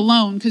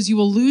alone, because you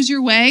will lose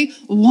your way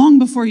long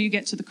before you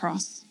get to the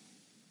cross.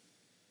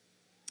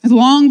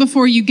 Long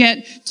before you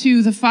get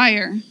to the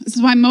fire. This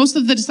is why most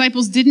of the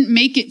disciples didn't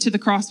make it to the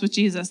cross with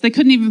Jesus. They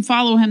couldn't even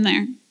follow him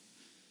there.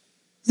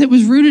 It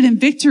was rooted in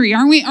victory.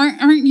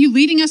 Aren't you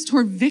leading us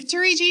toward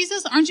victory,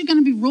 Jesus? Aren't you going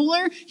to be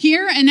ruler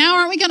here? And now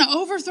aren't we going to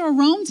overthrow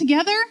Rome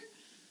together?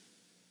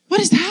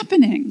 What is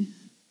happening?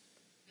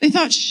 They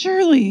thought,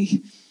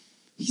 surely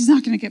he's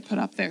not going to get put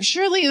up there.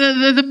 Surely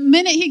the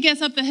minute he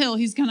gets up the hill,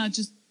 he's going to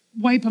just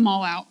wipe them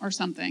all out or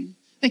something.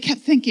 They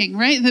kept thinking,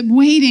 right?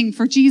 Waiting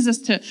for Jesus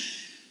to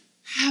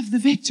have the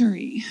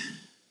victory.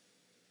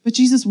 But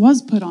Jesus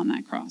was put on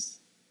that cross.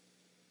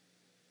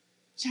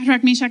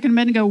 Shadrach, Meshach, and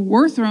Abednego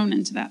were thrown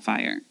into that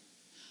fire.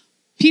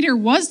 Peter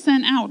was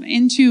sent out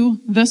into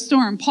the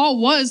storm.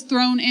 Paul was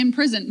thrown in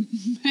prison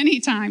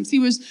many times. He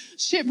was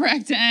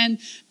shipwrecked and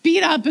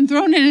beat up and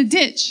thrown in a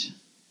ditch.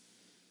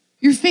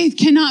 Your faith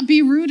cannot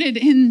be rooted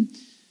in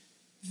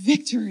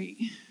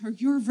victory, or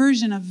your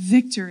version of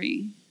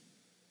victory.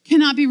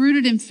 Cannot be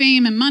rooted in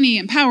fame and money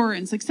and power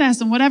and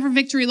success and whatever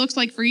victory looks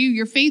like for you.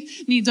 Your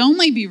faith needs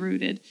only be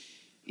rooted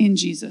in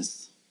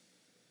Jesus.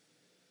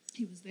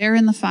 He was there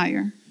in the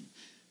fire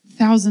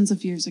thousands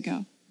of years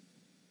ago.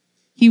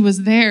 He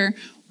was there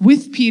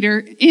with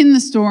Peter in the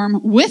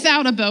storm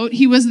without a boat.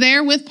 He was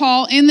there with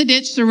Paul in the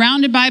ditch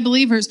surrounded by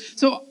believers.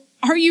 So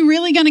are you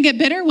really going to get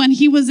bitter when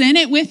he was in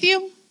it with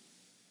you?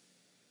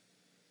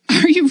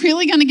 Are you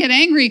really going to get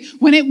angry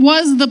when it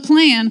was the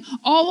plan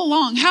all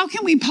along? How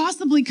can we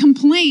possibly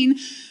complain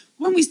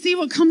when we see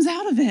what comes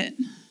out of it?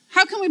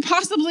 How can we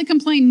possibly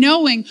complain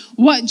knowing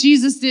what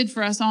Jesus did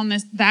for us on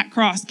that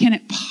cross? Can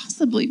it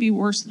possibly be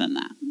worse than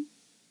that?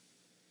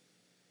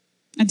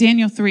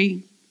 Daniel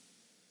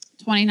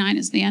 3:29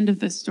 is the end of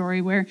this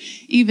story, where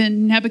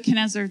even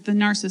Nebuchadnezzar, the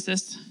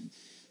narcissist,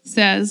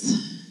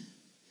 says,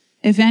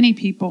 if any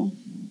people,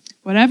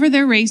 whatever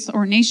their race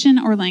or nation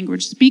or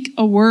language, speak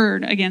a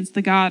word against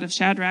the God of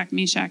Shadrach,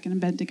 Meshach, and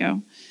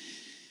Abednego,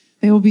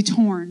 they will be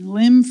torn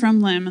limb from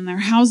limb, and their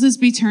houses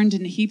be turned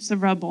into heaps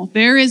of rubble.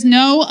 There is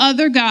no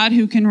other God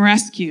who can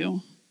rescue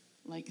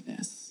like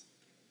this.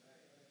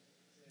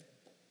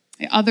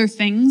 The other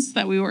things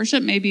that we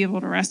worship may be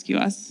able to rescue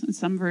us in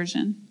some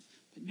version,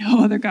 but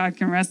no other God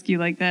can rescue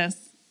like this.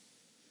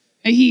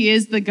 He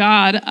is the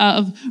God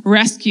of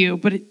rescue,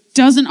 but it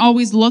doesn't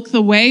always look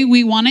the way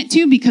we want it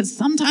to, because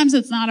sometimes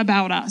it's not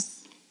about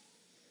us.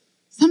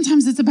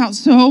 Sometimes it's about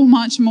so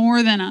much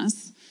more than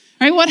us.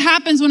 Right? What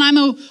happens when I'm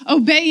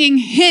obeying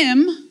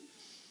him,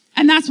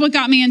 and that's what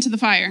got me into the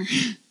fire?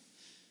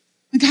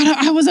 God,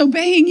 I was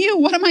obeying you.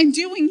 What am I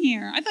doing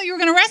here? I thought you were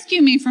going to rescue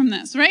me from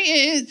this,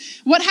 right?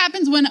 What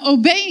happens when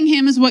obeying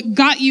him is what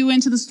got you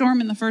into the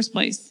storm in the first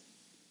place?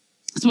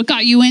 It's what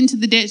got you into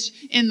the ditch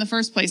in the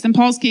first place. In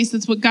Paul's case,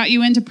 it's what got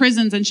you into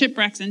prisons and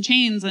shipwrecks and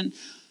chains and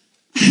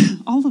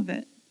all of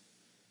it.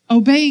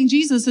 Obeying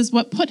Jesus is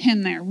what put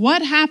him there.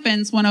 What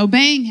happens when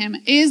obeying him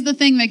is the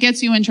thing that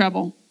gets you in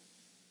trouble?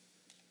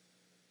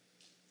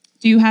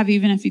 Do you have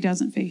even if he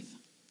doesn't faith?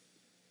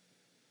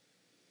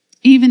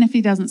 Even if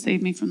he doesn't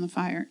save me from the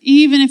fire,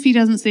 even if he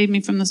doesn't save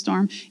me from the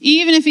storm,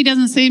 even if he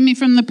doesn't save me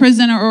from the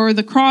prison or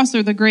the cross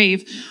or the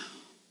grave,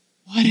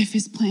 what if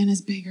his plan is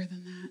bigger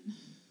than that?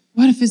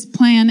 What if his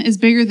plan is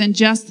bigger than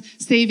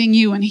just saving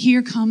you? And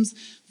here comes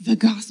the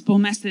gospel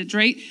message,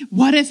 right?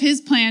 What if his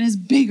plan is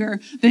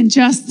bigger than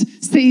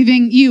just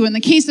saving you? In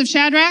the case of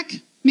Shadrach,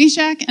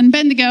 Meshach, and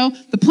Abednego,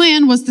 the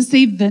plan was to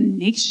save the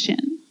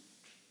nation,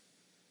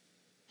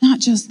 not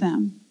just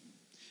them.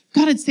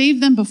 God had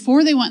saved them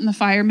before they went in the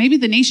fire. Maybe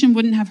the nation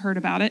wouldn't have heard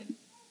about it,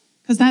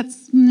 because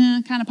that's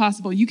kind of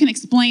possible. You can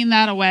explain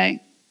that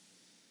away.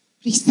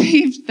 But he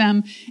saved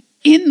them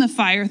in the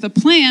fire. The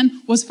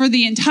plan was for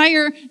the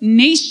entire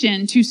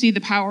nation to see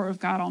the power of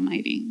God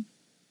Almighty.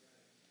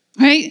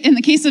 Right? In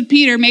the case of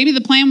Peter, maybe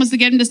the plan was to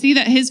get him to see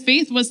that his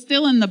faith was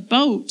still in the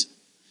boat.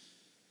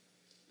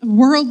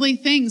 Worldly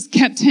things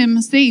kept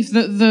him safe.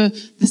 The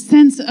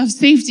sense of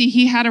safety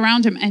he had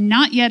around him, and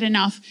not yet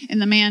enough in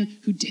the man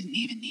who didn't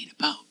even need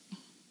a boat.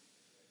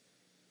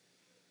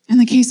 In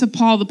the case of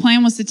Paul, the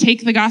plan was to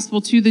take the gospel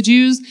to the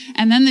Jews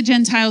and then the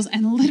Gentiles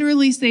and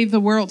literally save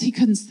the world. He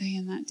couldn't stay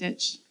in that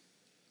ditch,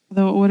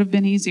 although it would have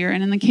been easier.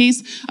 And in the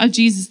case of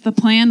Jesus, the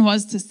plan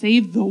was to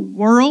save the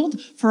world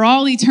for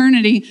all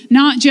eternity,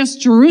 not just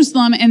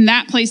Jerusalem in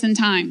that place and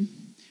time.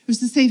 It was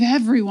to save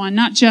everyone,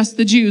 not just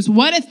the Jews.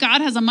 What if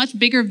God has a much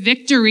bigger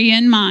victory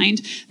in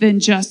mind than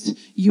just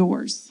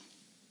yours?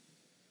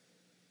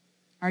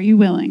 Are you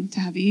willing to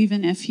have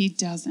even if he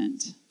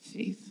doesn't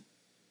faith?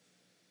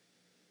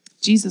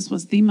 Jesus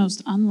was the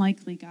most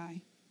unlikely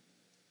guy.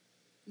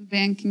 The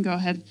band can go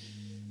ahead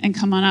and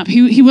come on up.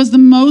 He was the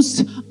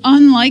most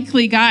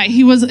unlikely guy.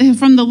 He was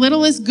from the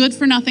littlest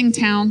good-for-nothing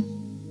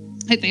town.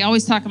 They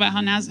always talk about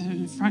how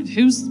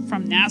who's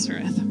from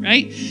Nazareth,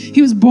 right?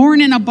 He was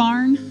born in a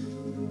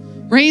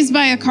barn, raised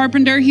by a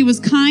carpenter. He was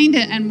kind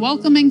and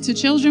welcoming to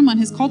children when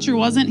his culture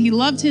wasn't. He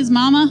loved his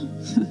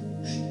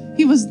mama.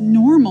 He was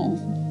normal.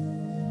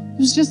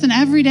 was just an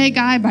everyday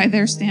guy by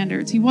their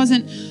standards. He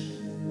wasn't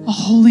a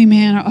holy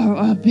man,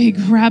 a big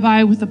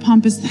rabbi with the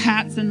pompous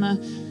hats and the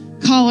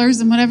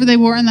collars and whatever they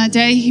wore in that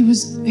day. He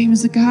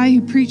was a guy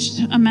who preached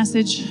a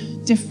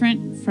message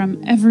different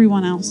from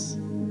everyone else.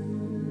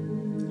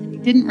 He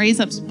didn't raise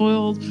up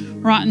spoiled,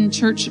 rotten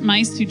church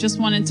mice who just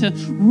wanted to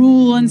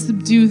rule and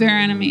subdue their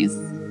enemies.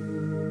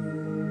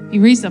 He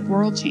raised up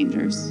world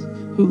changers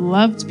who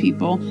loved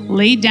people,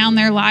 laid down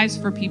their lives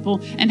for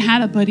people, and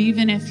had a but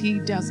even if he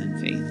doesn't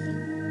faith.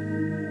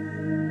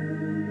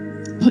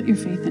 Put your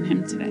faith in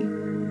him today.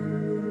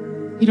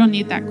 You don't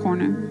need that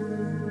corner.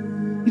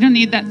 You don't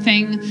need that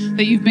thing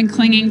that you've been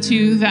clinging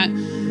to, that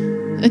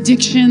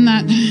addiction,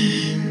 that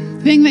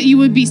thing that you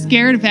would be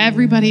scared if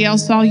everybody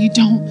else saw. You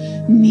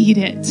don't need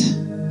it.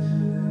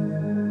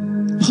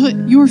 Put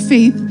your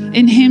faith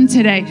in him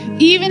today,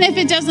 even if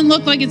it doesn't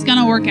look like it's going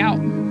to work out.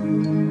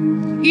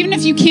 Even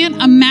if you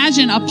can't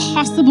imagine a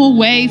possible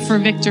way for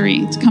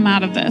victory to come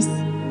out of this.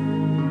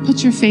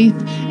 Put your faith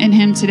in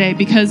him today,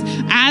 because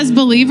as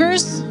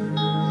believers,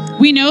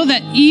 we know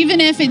that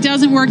even if it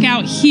doesn't work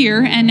out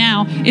here and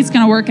now, it's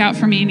going to work out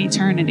for me in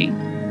eternity.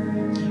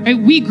 Right?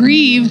 We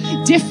grieve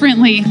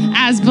differently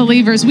as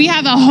believers. We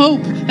have a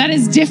hope that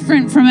is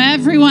different from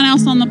everyone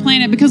else on the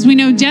planet, because we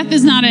know death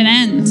is not an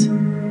end.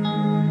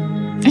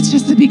 It's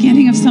just the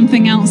beginning of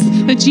something else.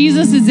 That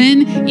Jesus is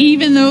in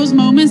even those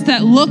moments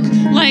that look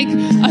like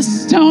a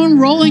stone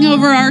rolling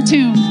over our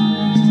tomb.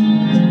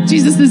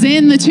 Jesus is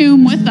in the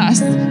tomb with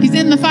us. He's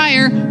in the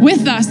fire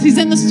with us. He's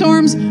in the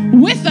storms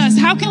with us.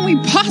 How can we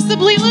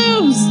possibly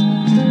lose?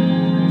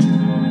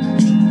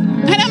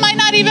 And it might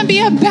not even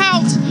be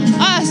about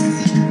us.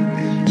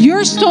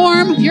 Your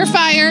storm, your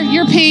fire,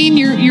 your pain,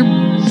 your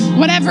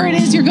whatever it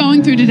is you're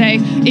going through today,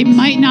 it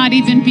might not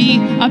even be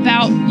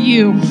about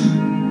you.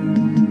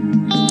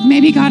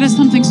 Maybe God has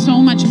something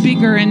so much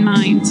bigger in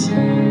mind.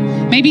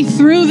 Maybe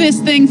through this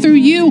thing, through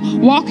you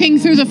walking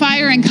through the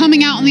fire and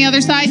coming out on the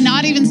other side,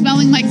 not even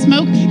smelling like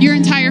smoke, your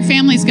entire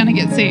family's going to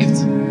get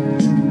saved.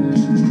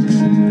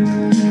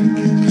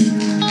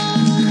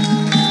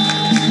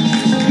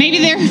 Maybe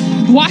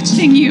they're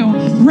watching you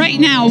right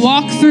now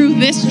walk through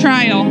this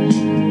trial.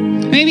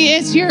 Maybe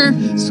it's your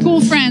school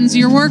friends,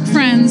 your work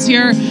friends,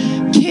 your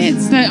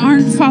kids that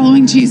aren't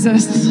following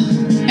Jesus.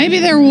 Maybe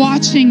they're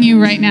watching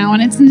you right now,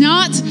 and it's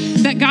not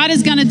that God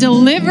is going to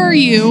deliver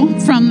you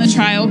from the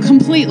trial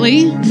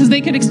completely, because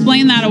they could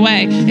explain that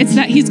away. It's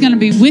that he's going to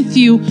be with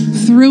you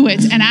through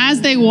it. And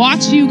as they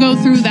watch you go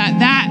through that,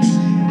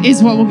 that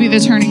is what will be the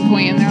turning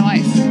point in their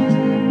life.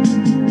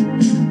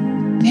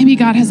 Maybe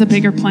God has a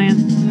bigger plan.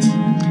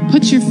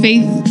 Put your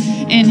faith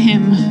in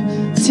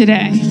him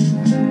today.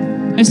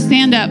 Now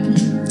stand up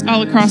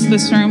all across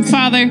this room.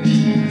 Father,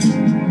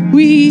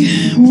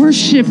 we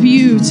worship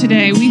you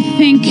today. We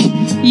thank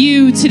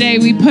you today.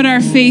 We put our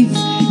faith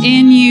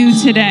in you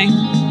today.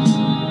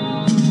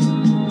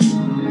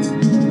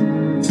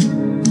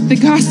 The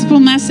gospel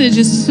message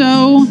is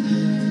so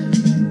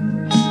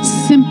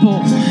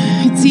simple.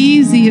 It's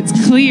easy. It's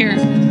clear.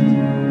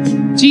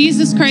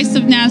 Jesus Christ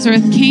of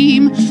Nazareth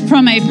came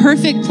from a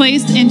perfect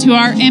place into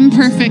our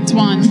imperfect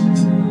one.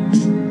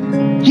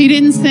 He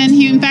didn't sin.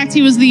 In fact,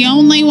 he was the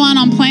only one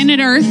on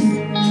planet Earth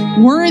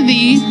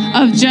worthy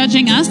of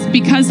judging us,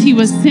 because he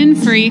was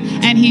sin-free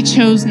and he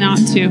chose not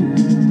to.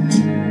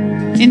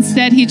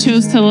 Instead, he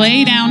chose to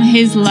lay down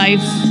his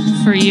life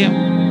for you,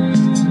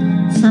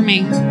 for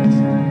me,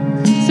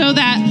 so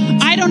that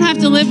I don't have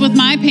to live with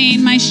my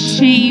pain, my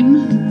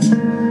shame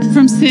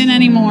from sin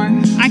anymore.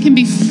 I can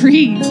be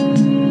free.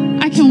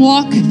 I can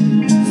walk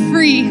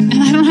free,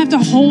 and I don't have to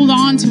hold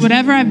on to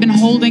whatever I've been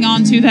holding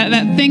on to,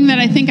 that thing that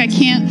I think I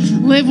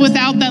can't live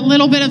without, that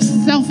little bit of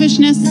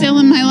selfishness still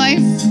in my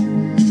life.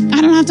 I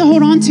don't have to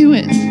hold on to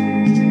it.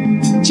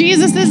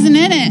 Jesus isn't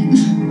in it.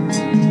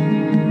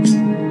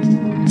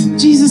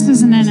 Jesus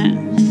isn't in it.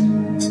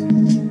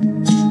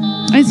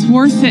 It's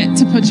worth it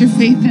to put your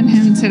faith in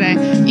him today.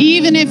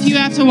 Even if you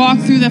have to walk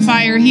through the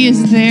fire, he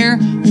is there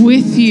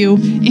with you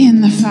in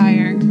the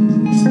fire.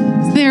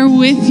 He's there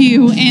with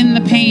you in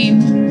the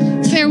pain.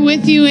 He's there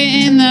with you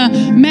in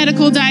the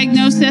medical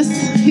diagnosis.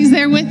 He's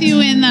there with you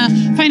in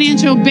the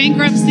financial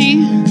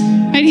bankruptcy.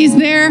 And he's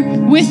there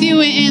with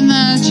you in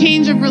the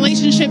change of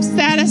relationship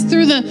status,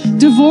 through the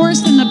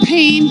divorce and the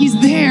pain. He's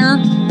there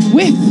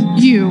with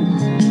you.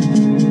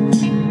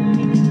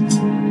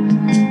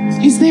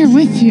 He's there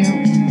with you.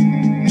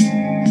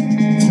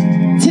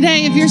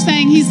 Today, if you're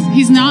saying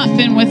he's not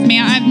been with me,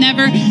 I've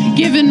never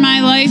given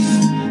my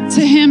life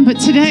to him, but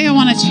today I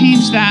want to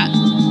change that.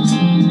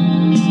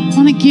 I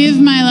want to give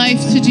my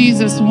life to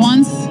Jesus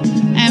once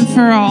and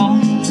for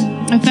all.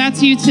 If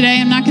that's you today,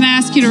 I'm not going to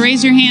ask you to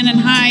raise your hand and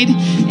hide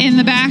in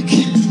the back.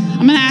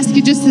 I'm going to ask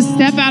you just to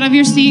step out of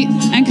your seat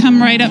and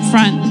come right up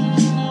front.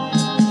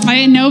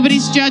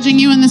 Nobody's judging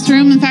you in this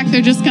room. In fact,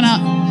 they're just going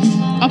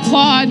to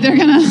applaud. They're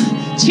going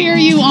to cheer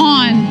you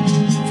on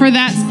for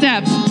that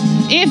step.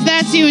 If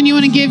that's you and you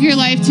want to give your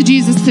life to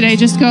Jesus today,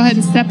 just go ahead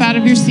and step out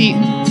of your seat.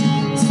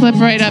 Slip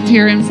right up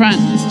here in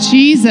front.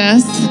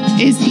 Jesus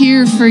is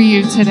here for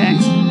you today.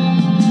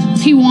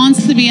 He wants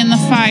wants to be in the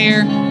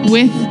fire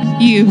with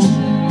you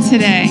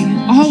today.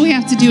 All we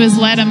have to do is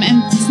let him,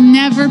 and it's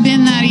never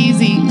been that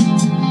easy.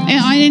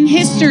 And in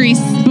history,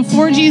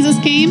 before Jesus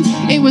came,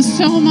 it was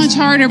so much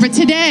harder. But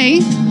today,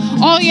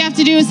 all you have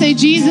to do is say,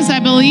 Jesus, I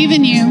believe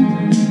in you.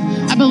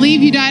 I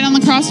believe you died on the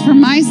cross for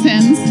my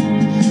sins,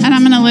 and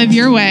I'm going to live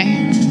your way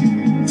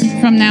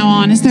from now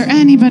on. Is there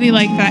anybody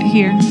like that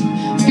here?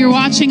 If you're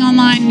watching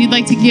online and you'd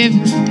like to give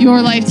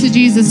your life to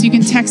Jesus, you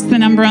can text the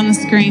number on the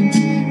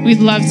screen. We'd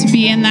love to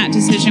be in that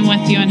decision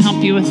with you and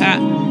help you with that.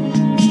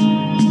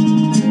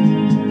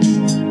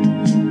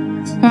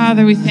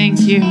 Father, we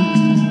thank you.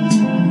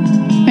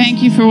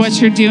 Thank you for what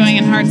you're doing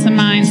in hearts and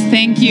minds.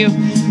 Thank you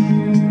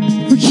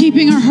for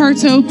keeping our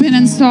hearts open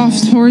and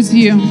soft towards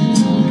you.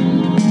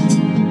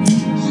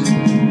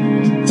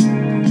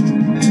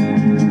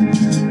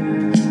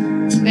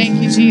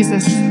 Thank you,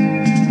 Jesus.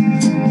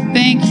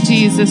 Thank you,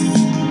 Jesus.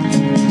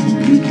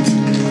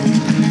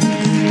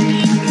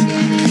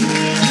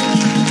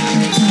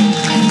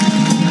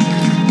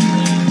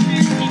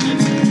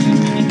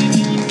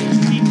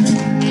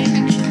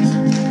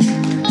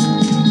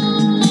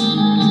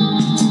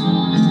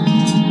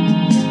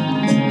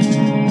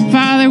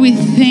 Father, we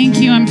thank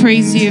you and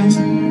praise you.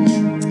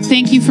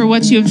 Thank you for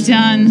what you have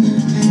done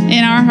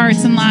in our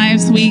hearts and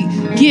lives. We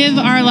give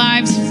our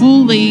lives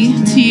fully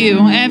to you,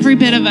 every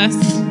bit of us.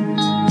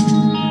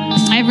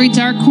 Every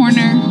dark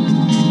corner,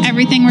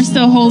 everything we're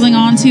still holding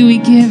on to, we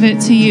give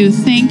it to you.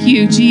 Thank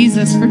you,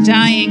 Jesus, for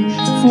dying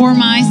for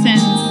my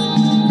sins,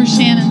 for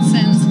Shannon's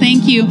sins.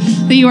 Thank you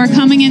that you are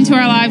coming into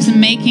our lives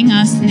and making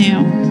us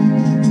new,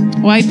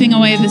 wiping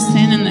away the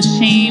sin and the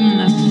shame and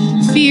the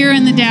fear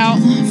and the doubt,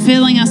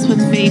 filling us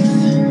with faith.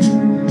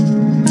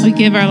 We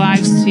give our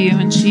lives to you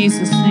in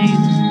Jesus' name.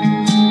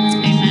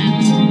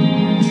 Amen.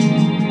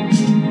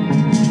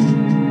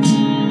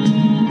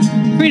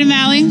 Freedom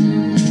Valley,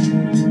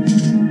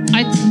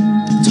 I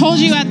told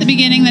you at the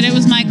beginning that it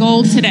was my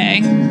goal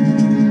today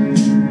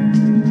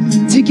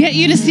to get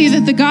you to see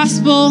that the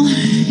gospel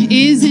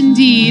is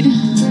indeed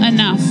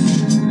enough.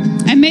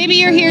 And maybe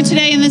you're here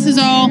today and this is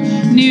all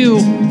new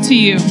to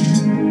you.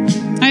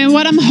 And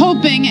what I'm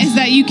hoping is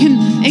that you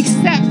can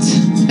accept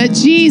that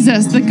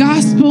Jesus, the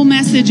gospel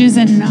message, is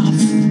enough.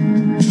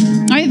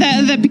 Right?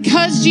 That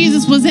because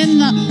Jesus was in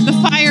the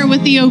fire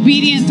with the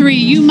obedient three,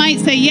 you might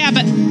say, yeah,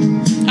 but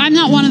I'm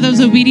not one of those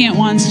obedient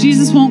ones.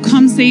 Jesus won't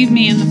come save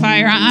me in the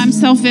fire. I'm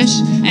selfish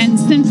and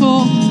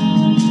sinful.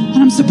 And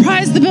I'm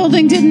surprised the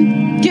building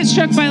didn't get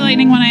struck by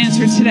lightning when I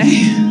answered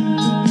today.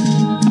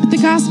 But the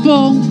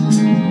gospel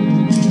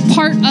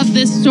part of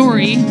this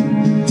story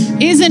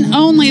isn't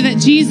only that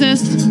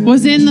Jesus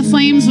was in the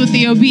flames with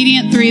the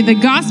obedient three. The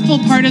gospel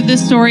part of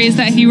this story is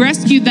that he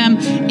rescued them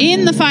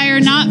in the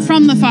fire, not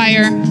from the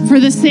fire, for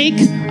the sake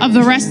of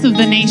the rest of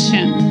the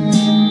nation.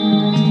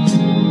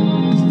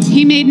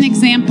 He made an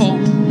example,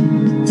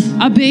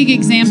 a big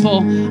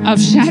example of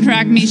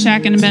Shadrach,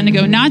 Meshach, and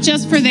Abednego, not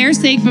just for their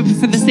sake, but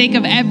for the sake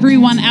of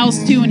everyone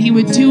else too. And he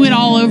would do it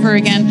all over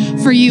again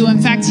for you. In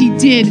fact, he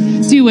did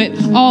do it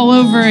all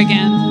over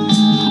again.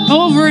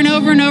 Over and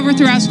over and over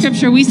throughout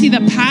Scripture, we see the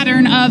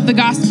pattern of the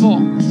gospel.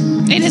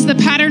 It is the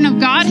pattern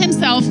of God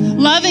himself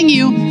loving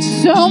you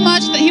so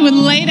much that he would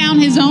lay down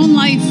his own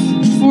life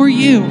for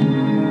you.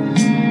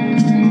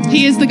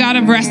 He is the God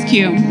of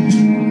rescue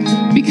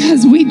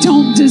because we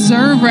don't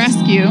deserve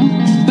rescue,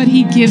 but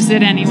he gives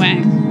it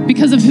anyway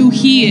because of who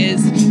he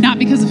is, not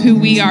because of who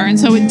we are. And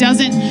so it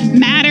doesn't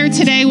matter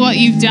today what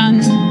you've done.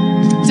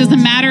 It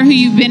doesn't matter who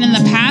you've been in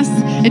the past.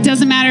 It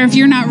doesn't matter if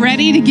you're not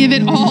ready to give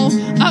it all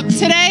up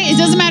today. It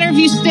doesn't matter if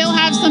you still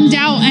have some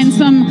doubt and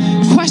some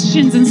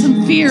questions and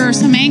some fear or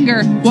some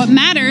anger. What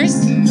matters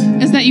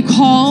is that you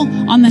call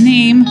on the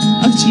name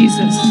of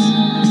Jesus.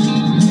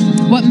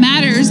 What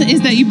matters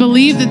is that you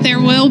believe that there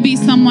will be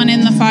someone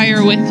in the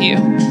fire with you.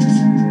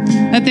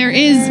 That there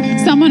is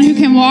someone who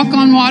can walk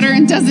on water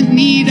and doesn't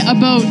need a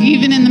boat,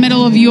 even in the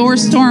middle of your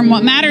storm.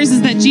 What matters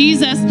is that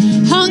Jesus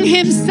hung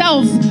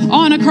himself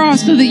on a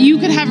cross so that you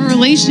could have a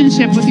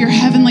relationship with your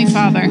heavenly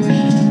Father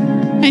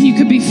and you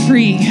could be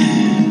free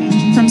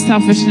from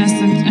selfishness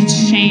and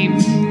shame.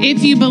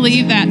 If you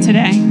believe that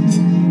today,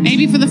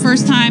 maybe for the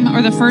first time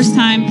or the first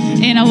time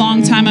in a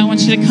long time, I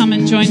want you to come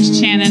and join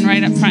Shannon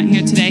right up front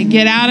here today.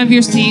 Get out of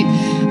your seat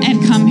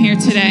and come here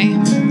today.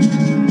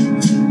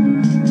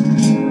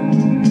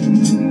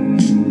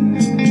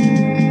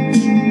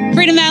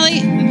 Freedom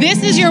Valley,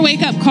 this is your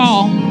wake-up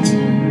call.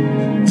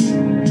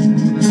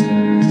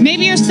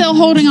 Maybe you're still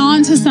holding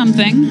on to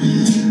something.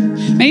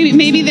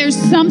 Maybe there's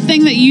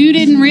something that you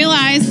didn't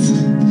realize,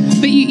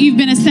 but you've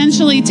been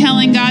essentially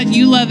telling God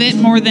you love it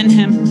more than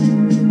him.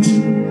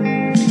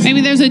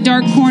 Maybe there's a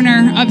dark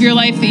corner of your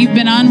life that you've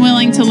been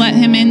unwilling to let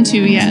him into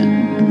yet.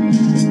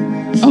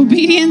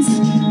 Obedience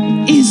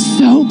is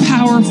so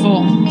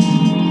powerful.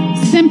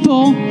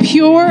 Simple,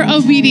 pure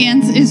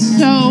obedience is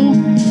so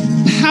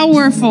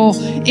powerful.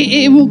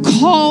 It will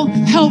call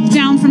help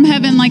down from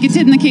heaven like it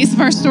did in the case of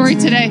our story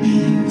today.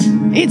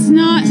 It's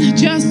not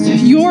just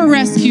your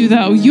rescue,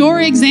 though. Your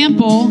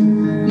example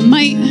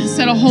might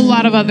set a whole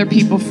lot of other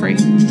people free.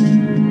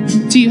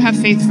 Do Do you have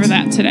faith for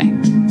that today?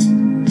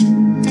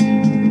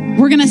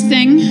 We're going to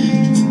sing.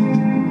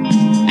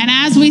 And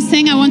as we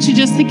sing, I want you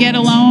just to get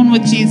alone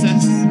with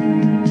Jesus.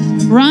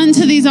 Run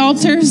to these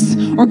altars,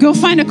 or go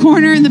find a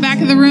corner in the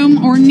back of the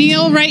room, or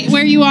kneel right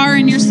where you are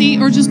in your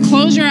seat, or just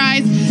close your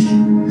eyes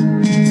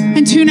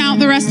and tune out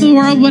the rest of the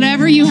world,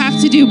 whatever you have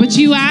to do. But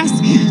you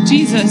ask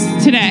Jesus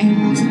today,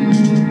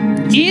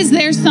 is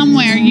there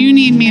somewhere you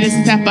need me to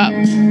step up?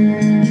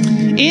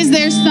 Is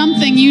there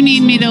something you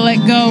need me to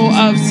let go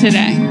of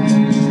today?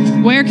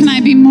 Where can I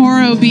be more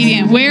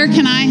obedient? Where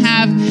can I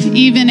have,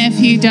 even if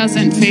he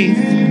doesn't, faith?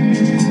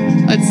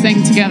 Let's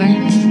sing together.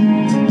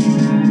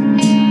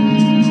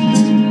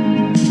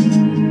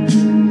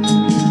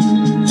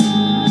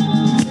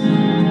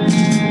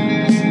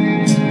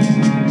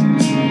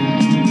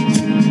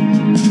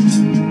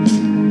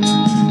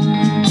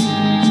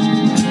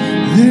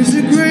 There's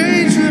a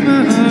grace when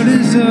my heart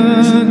is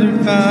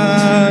under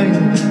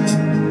fire.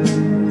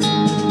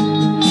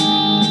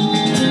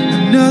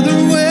 Another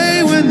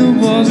way when the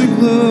walls are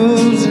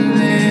closing in.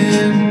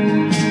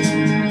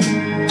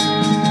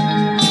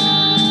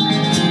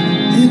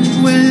 And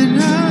when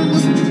I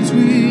look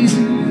between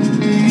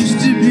who used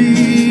to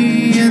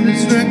be and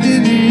this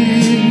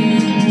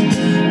reckoning,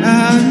 I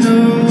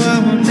know I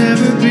will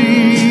never be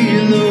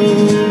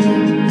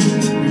alone.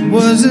 There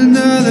was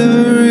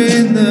another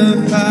in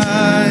the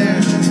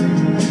fire,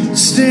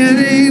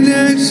 standing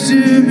next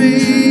to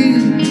me.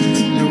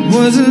 There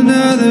was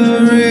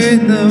another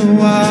in the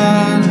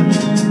water,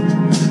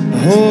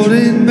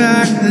 holding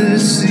back the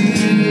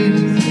sea.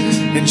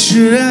 And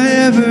should I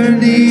ever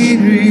need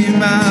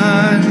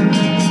reminding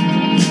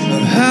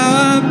of how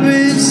I've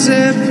been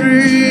set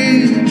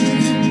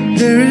free,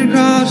 there is a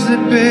cross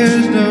that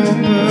bears no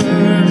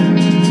burden,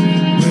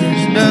 where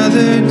his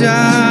another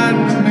died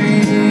for me.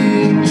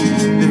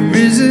 There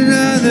is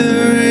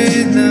another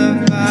in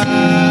the fire.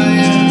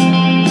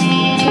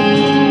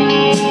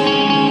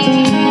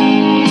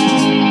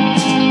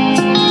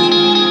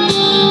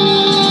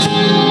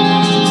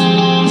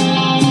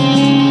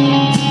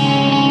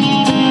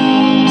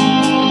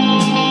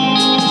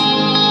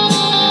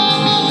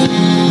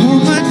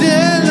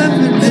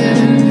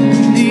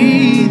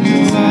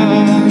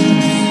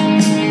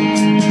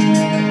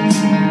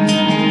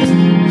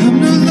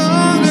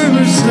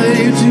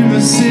 To my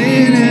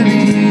sin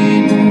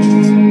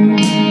anymore.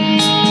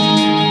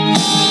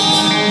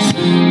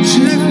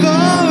 Should I go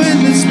in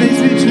the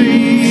space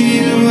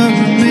between what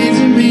remains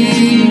of me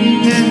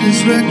and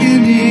this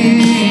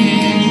reckoning?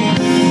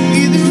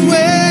 Either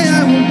way,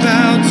 I will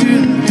bow to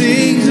the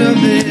things of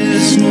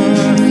this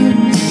world.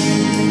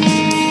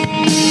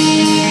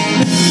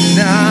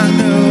 Now I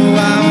know I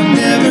will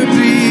never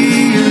be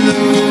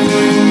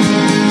alone.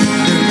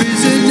 There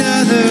is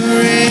another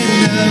in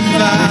the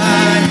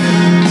fire,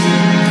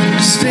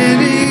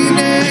 standing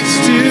next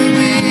to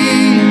me.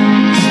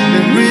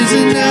 There is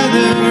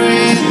another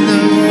in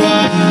the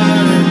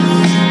water,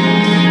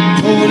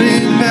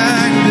 holding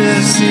back the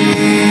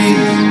sea.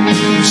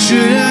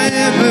 Should I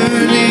ever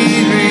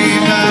need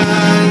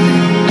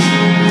reminding,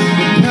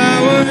 the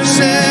power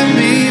set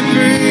me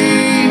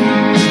free.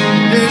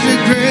 There's a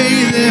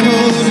grave that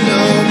holds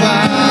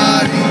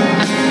nobody,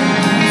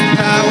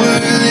 power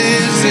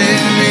lives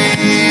in me.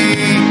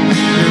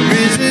 There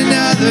is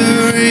another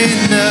in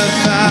the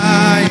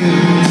fire.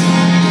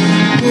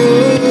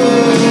 Oh,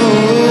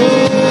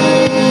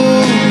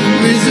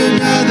 there is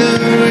another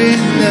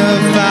in the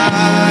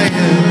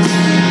fire.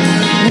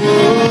 Oh,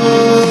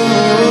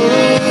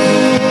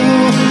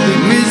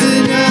 there is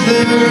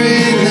another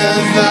in the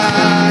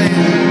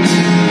fire.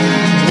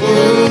 Oh,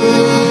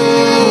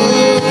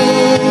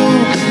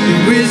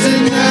 there is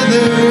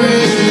another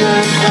in the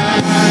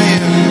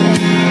fire.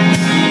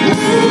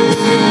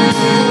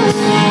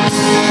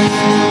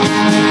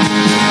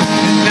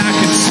 And I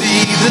can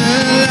see the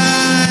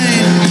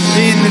light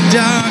in the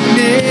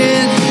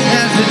darkness,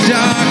 as the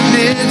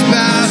darkness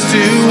bows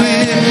to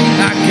it.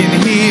 I can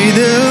hear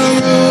the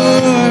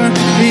roar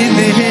in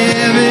the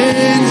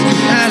heavens,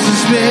 as the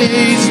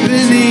space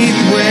beneath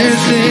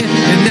wears it.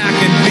 And I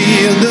can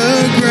feel the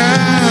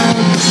ground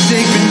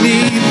shake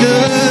beneath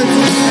us,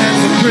 as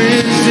the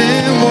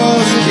prison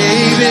walls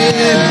cave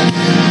in.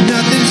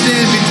 Nothing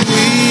stands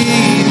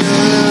between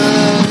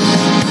us.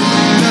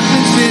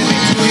 Nothing stands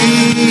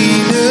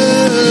between us.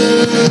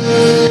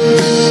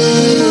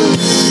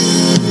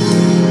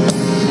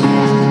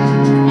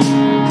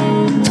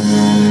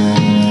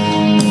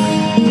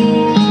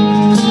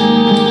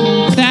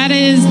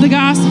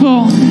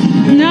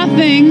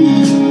 Nothing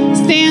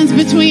stands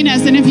between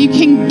us. And if you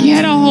can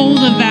get a hold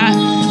of that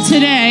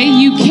today,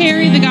 you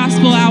carry the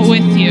gospel out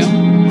with you.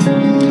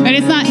 But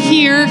it's not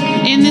here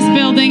in this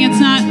building. It's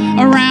not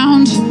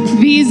around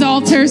these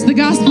altars. The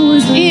gospel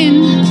is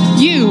in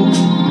you.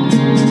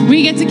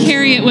 We get to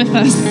carry it with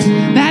us.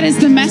 That is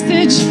the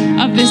message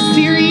of this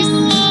series.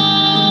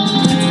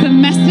 It's the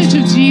message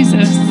of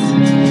Jesus.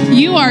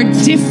 You are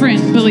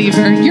different,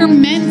 believer. You're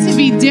meant to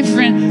be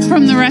different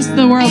from the rest of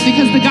the world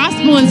because the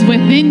gospel is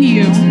within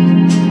you.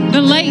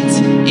 The light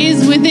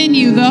is within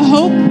you. The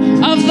hope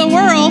of the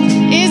world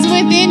is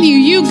within you.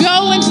 You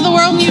the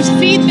world and you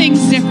see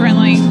things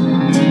differently.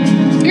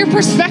 Your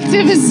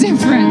perspective is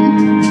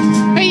different.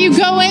 But you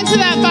go into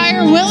that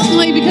fire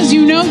willingly because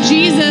you know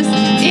Jesus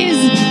is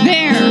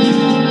there.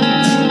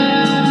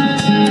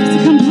 It's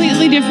a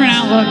completely different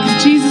outlook.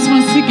 Jesus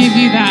wants to give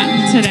you that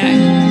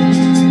today.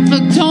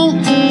 Look,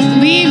 don't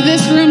leave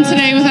this room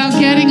today without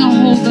getting a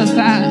hold of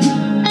that.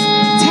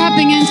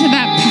 Tapping into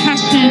that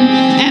passion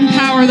and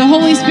power. The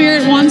Holy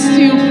Spirit wants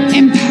to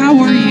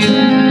empower you.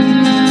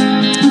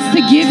 Wants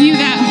to give you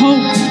that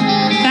hope,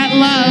 that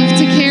love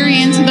to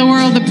carry into the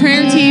world. The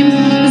prayer team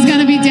is going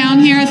to be down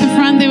here at the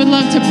front. They would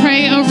love to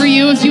pray over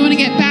you. If you want to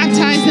get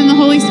baptized in the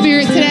Holy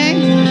Spirit today,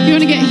 if you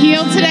want to get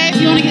healed today, if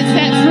you want to get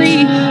set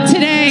free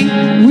today,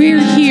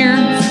 we're here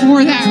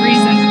for that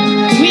reason.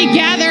 We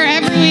gather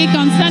every week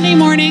on Sunday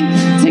morning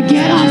to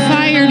get on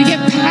fire, to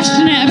get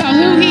passionate about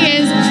who He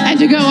is, and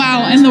to go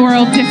out in the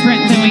world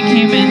different than we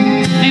came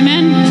in.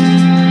 Amen?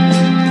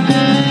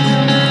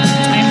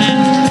 Amen.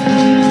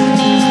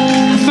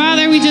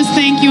 Father, we just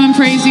thank you and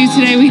praise you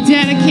today. We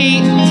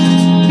dedicate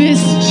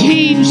this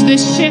change,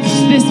 this shift,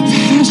 this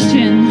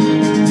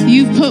passion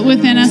you've put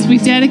within us. We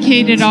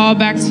dedicate it all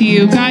back to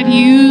you. God,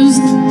 use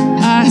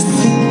us.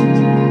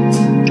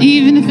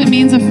 Even if it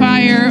means a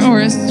fire or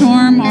a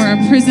storm or a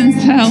prison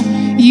cell,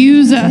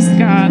 use us,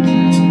 God.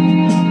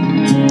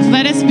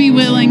 Let us be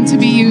willing to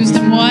be used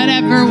in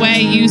whatever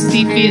way you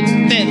see fit.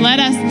 Let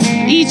us,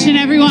 each and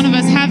every one of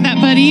us, have that.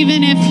 But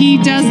even if He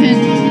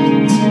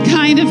doesn't,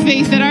 kind of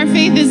faith, that our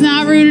faith is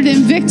not rooted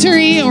in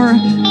victory or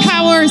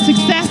power or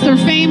success or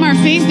fame. Our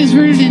faith is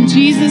rooted in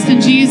Jesus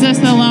and Jesus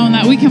alone,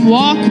 that we can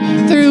walk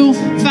through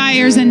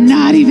fires and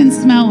not even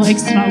smell like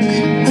smoke.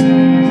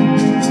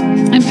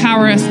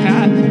 Empower us,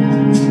 God.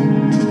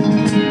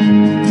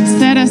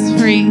 Set us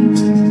free.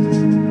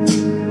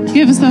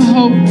 Give us a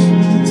hope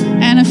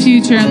and a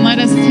future, and let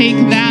us take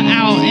that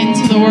out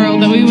into the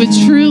world, that we would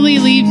truly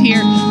leave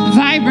here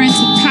vibrant,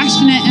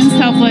 passionate, and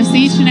selfless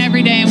each and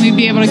every day, and we'd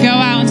be able to go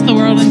out into the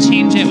world and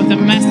change it with a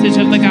message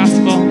of the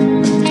gospel.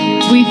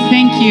 We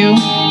thank you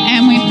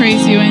and we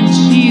praise you in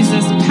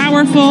Jesus'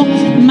 powerful,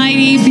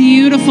 mighty,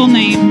 beautiful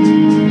name.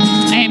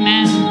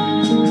 Amen.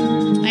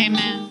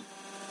 Amen.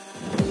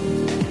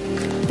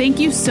 Thank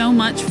you so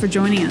much for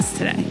joining us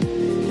today.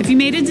 If you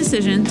made a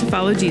decision to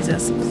follow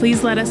Jesus,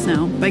 please let us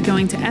know by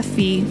going to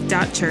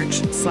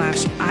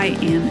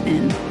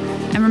fv.church/IamIn.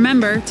 And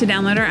remember to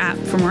download our app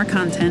for more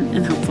content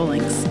and helpful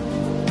links.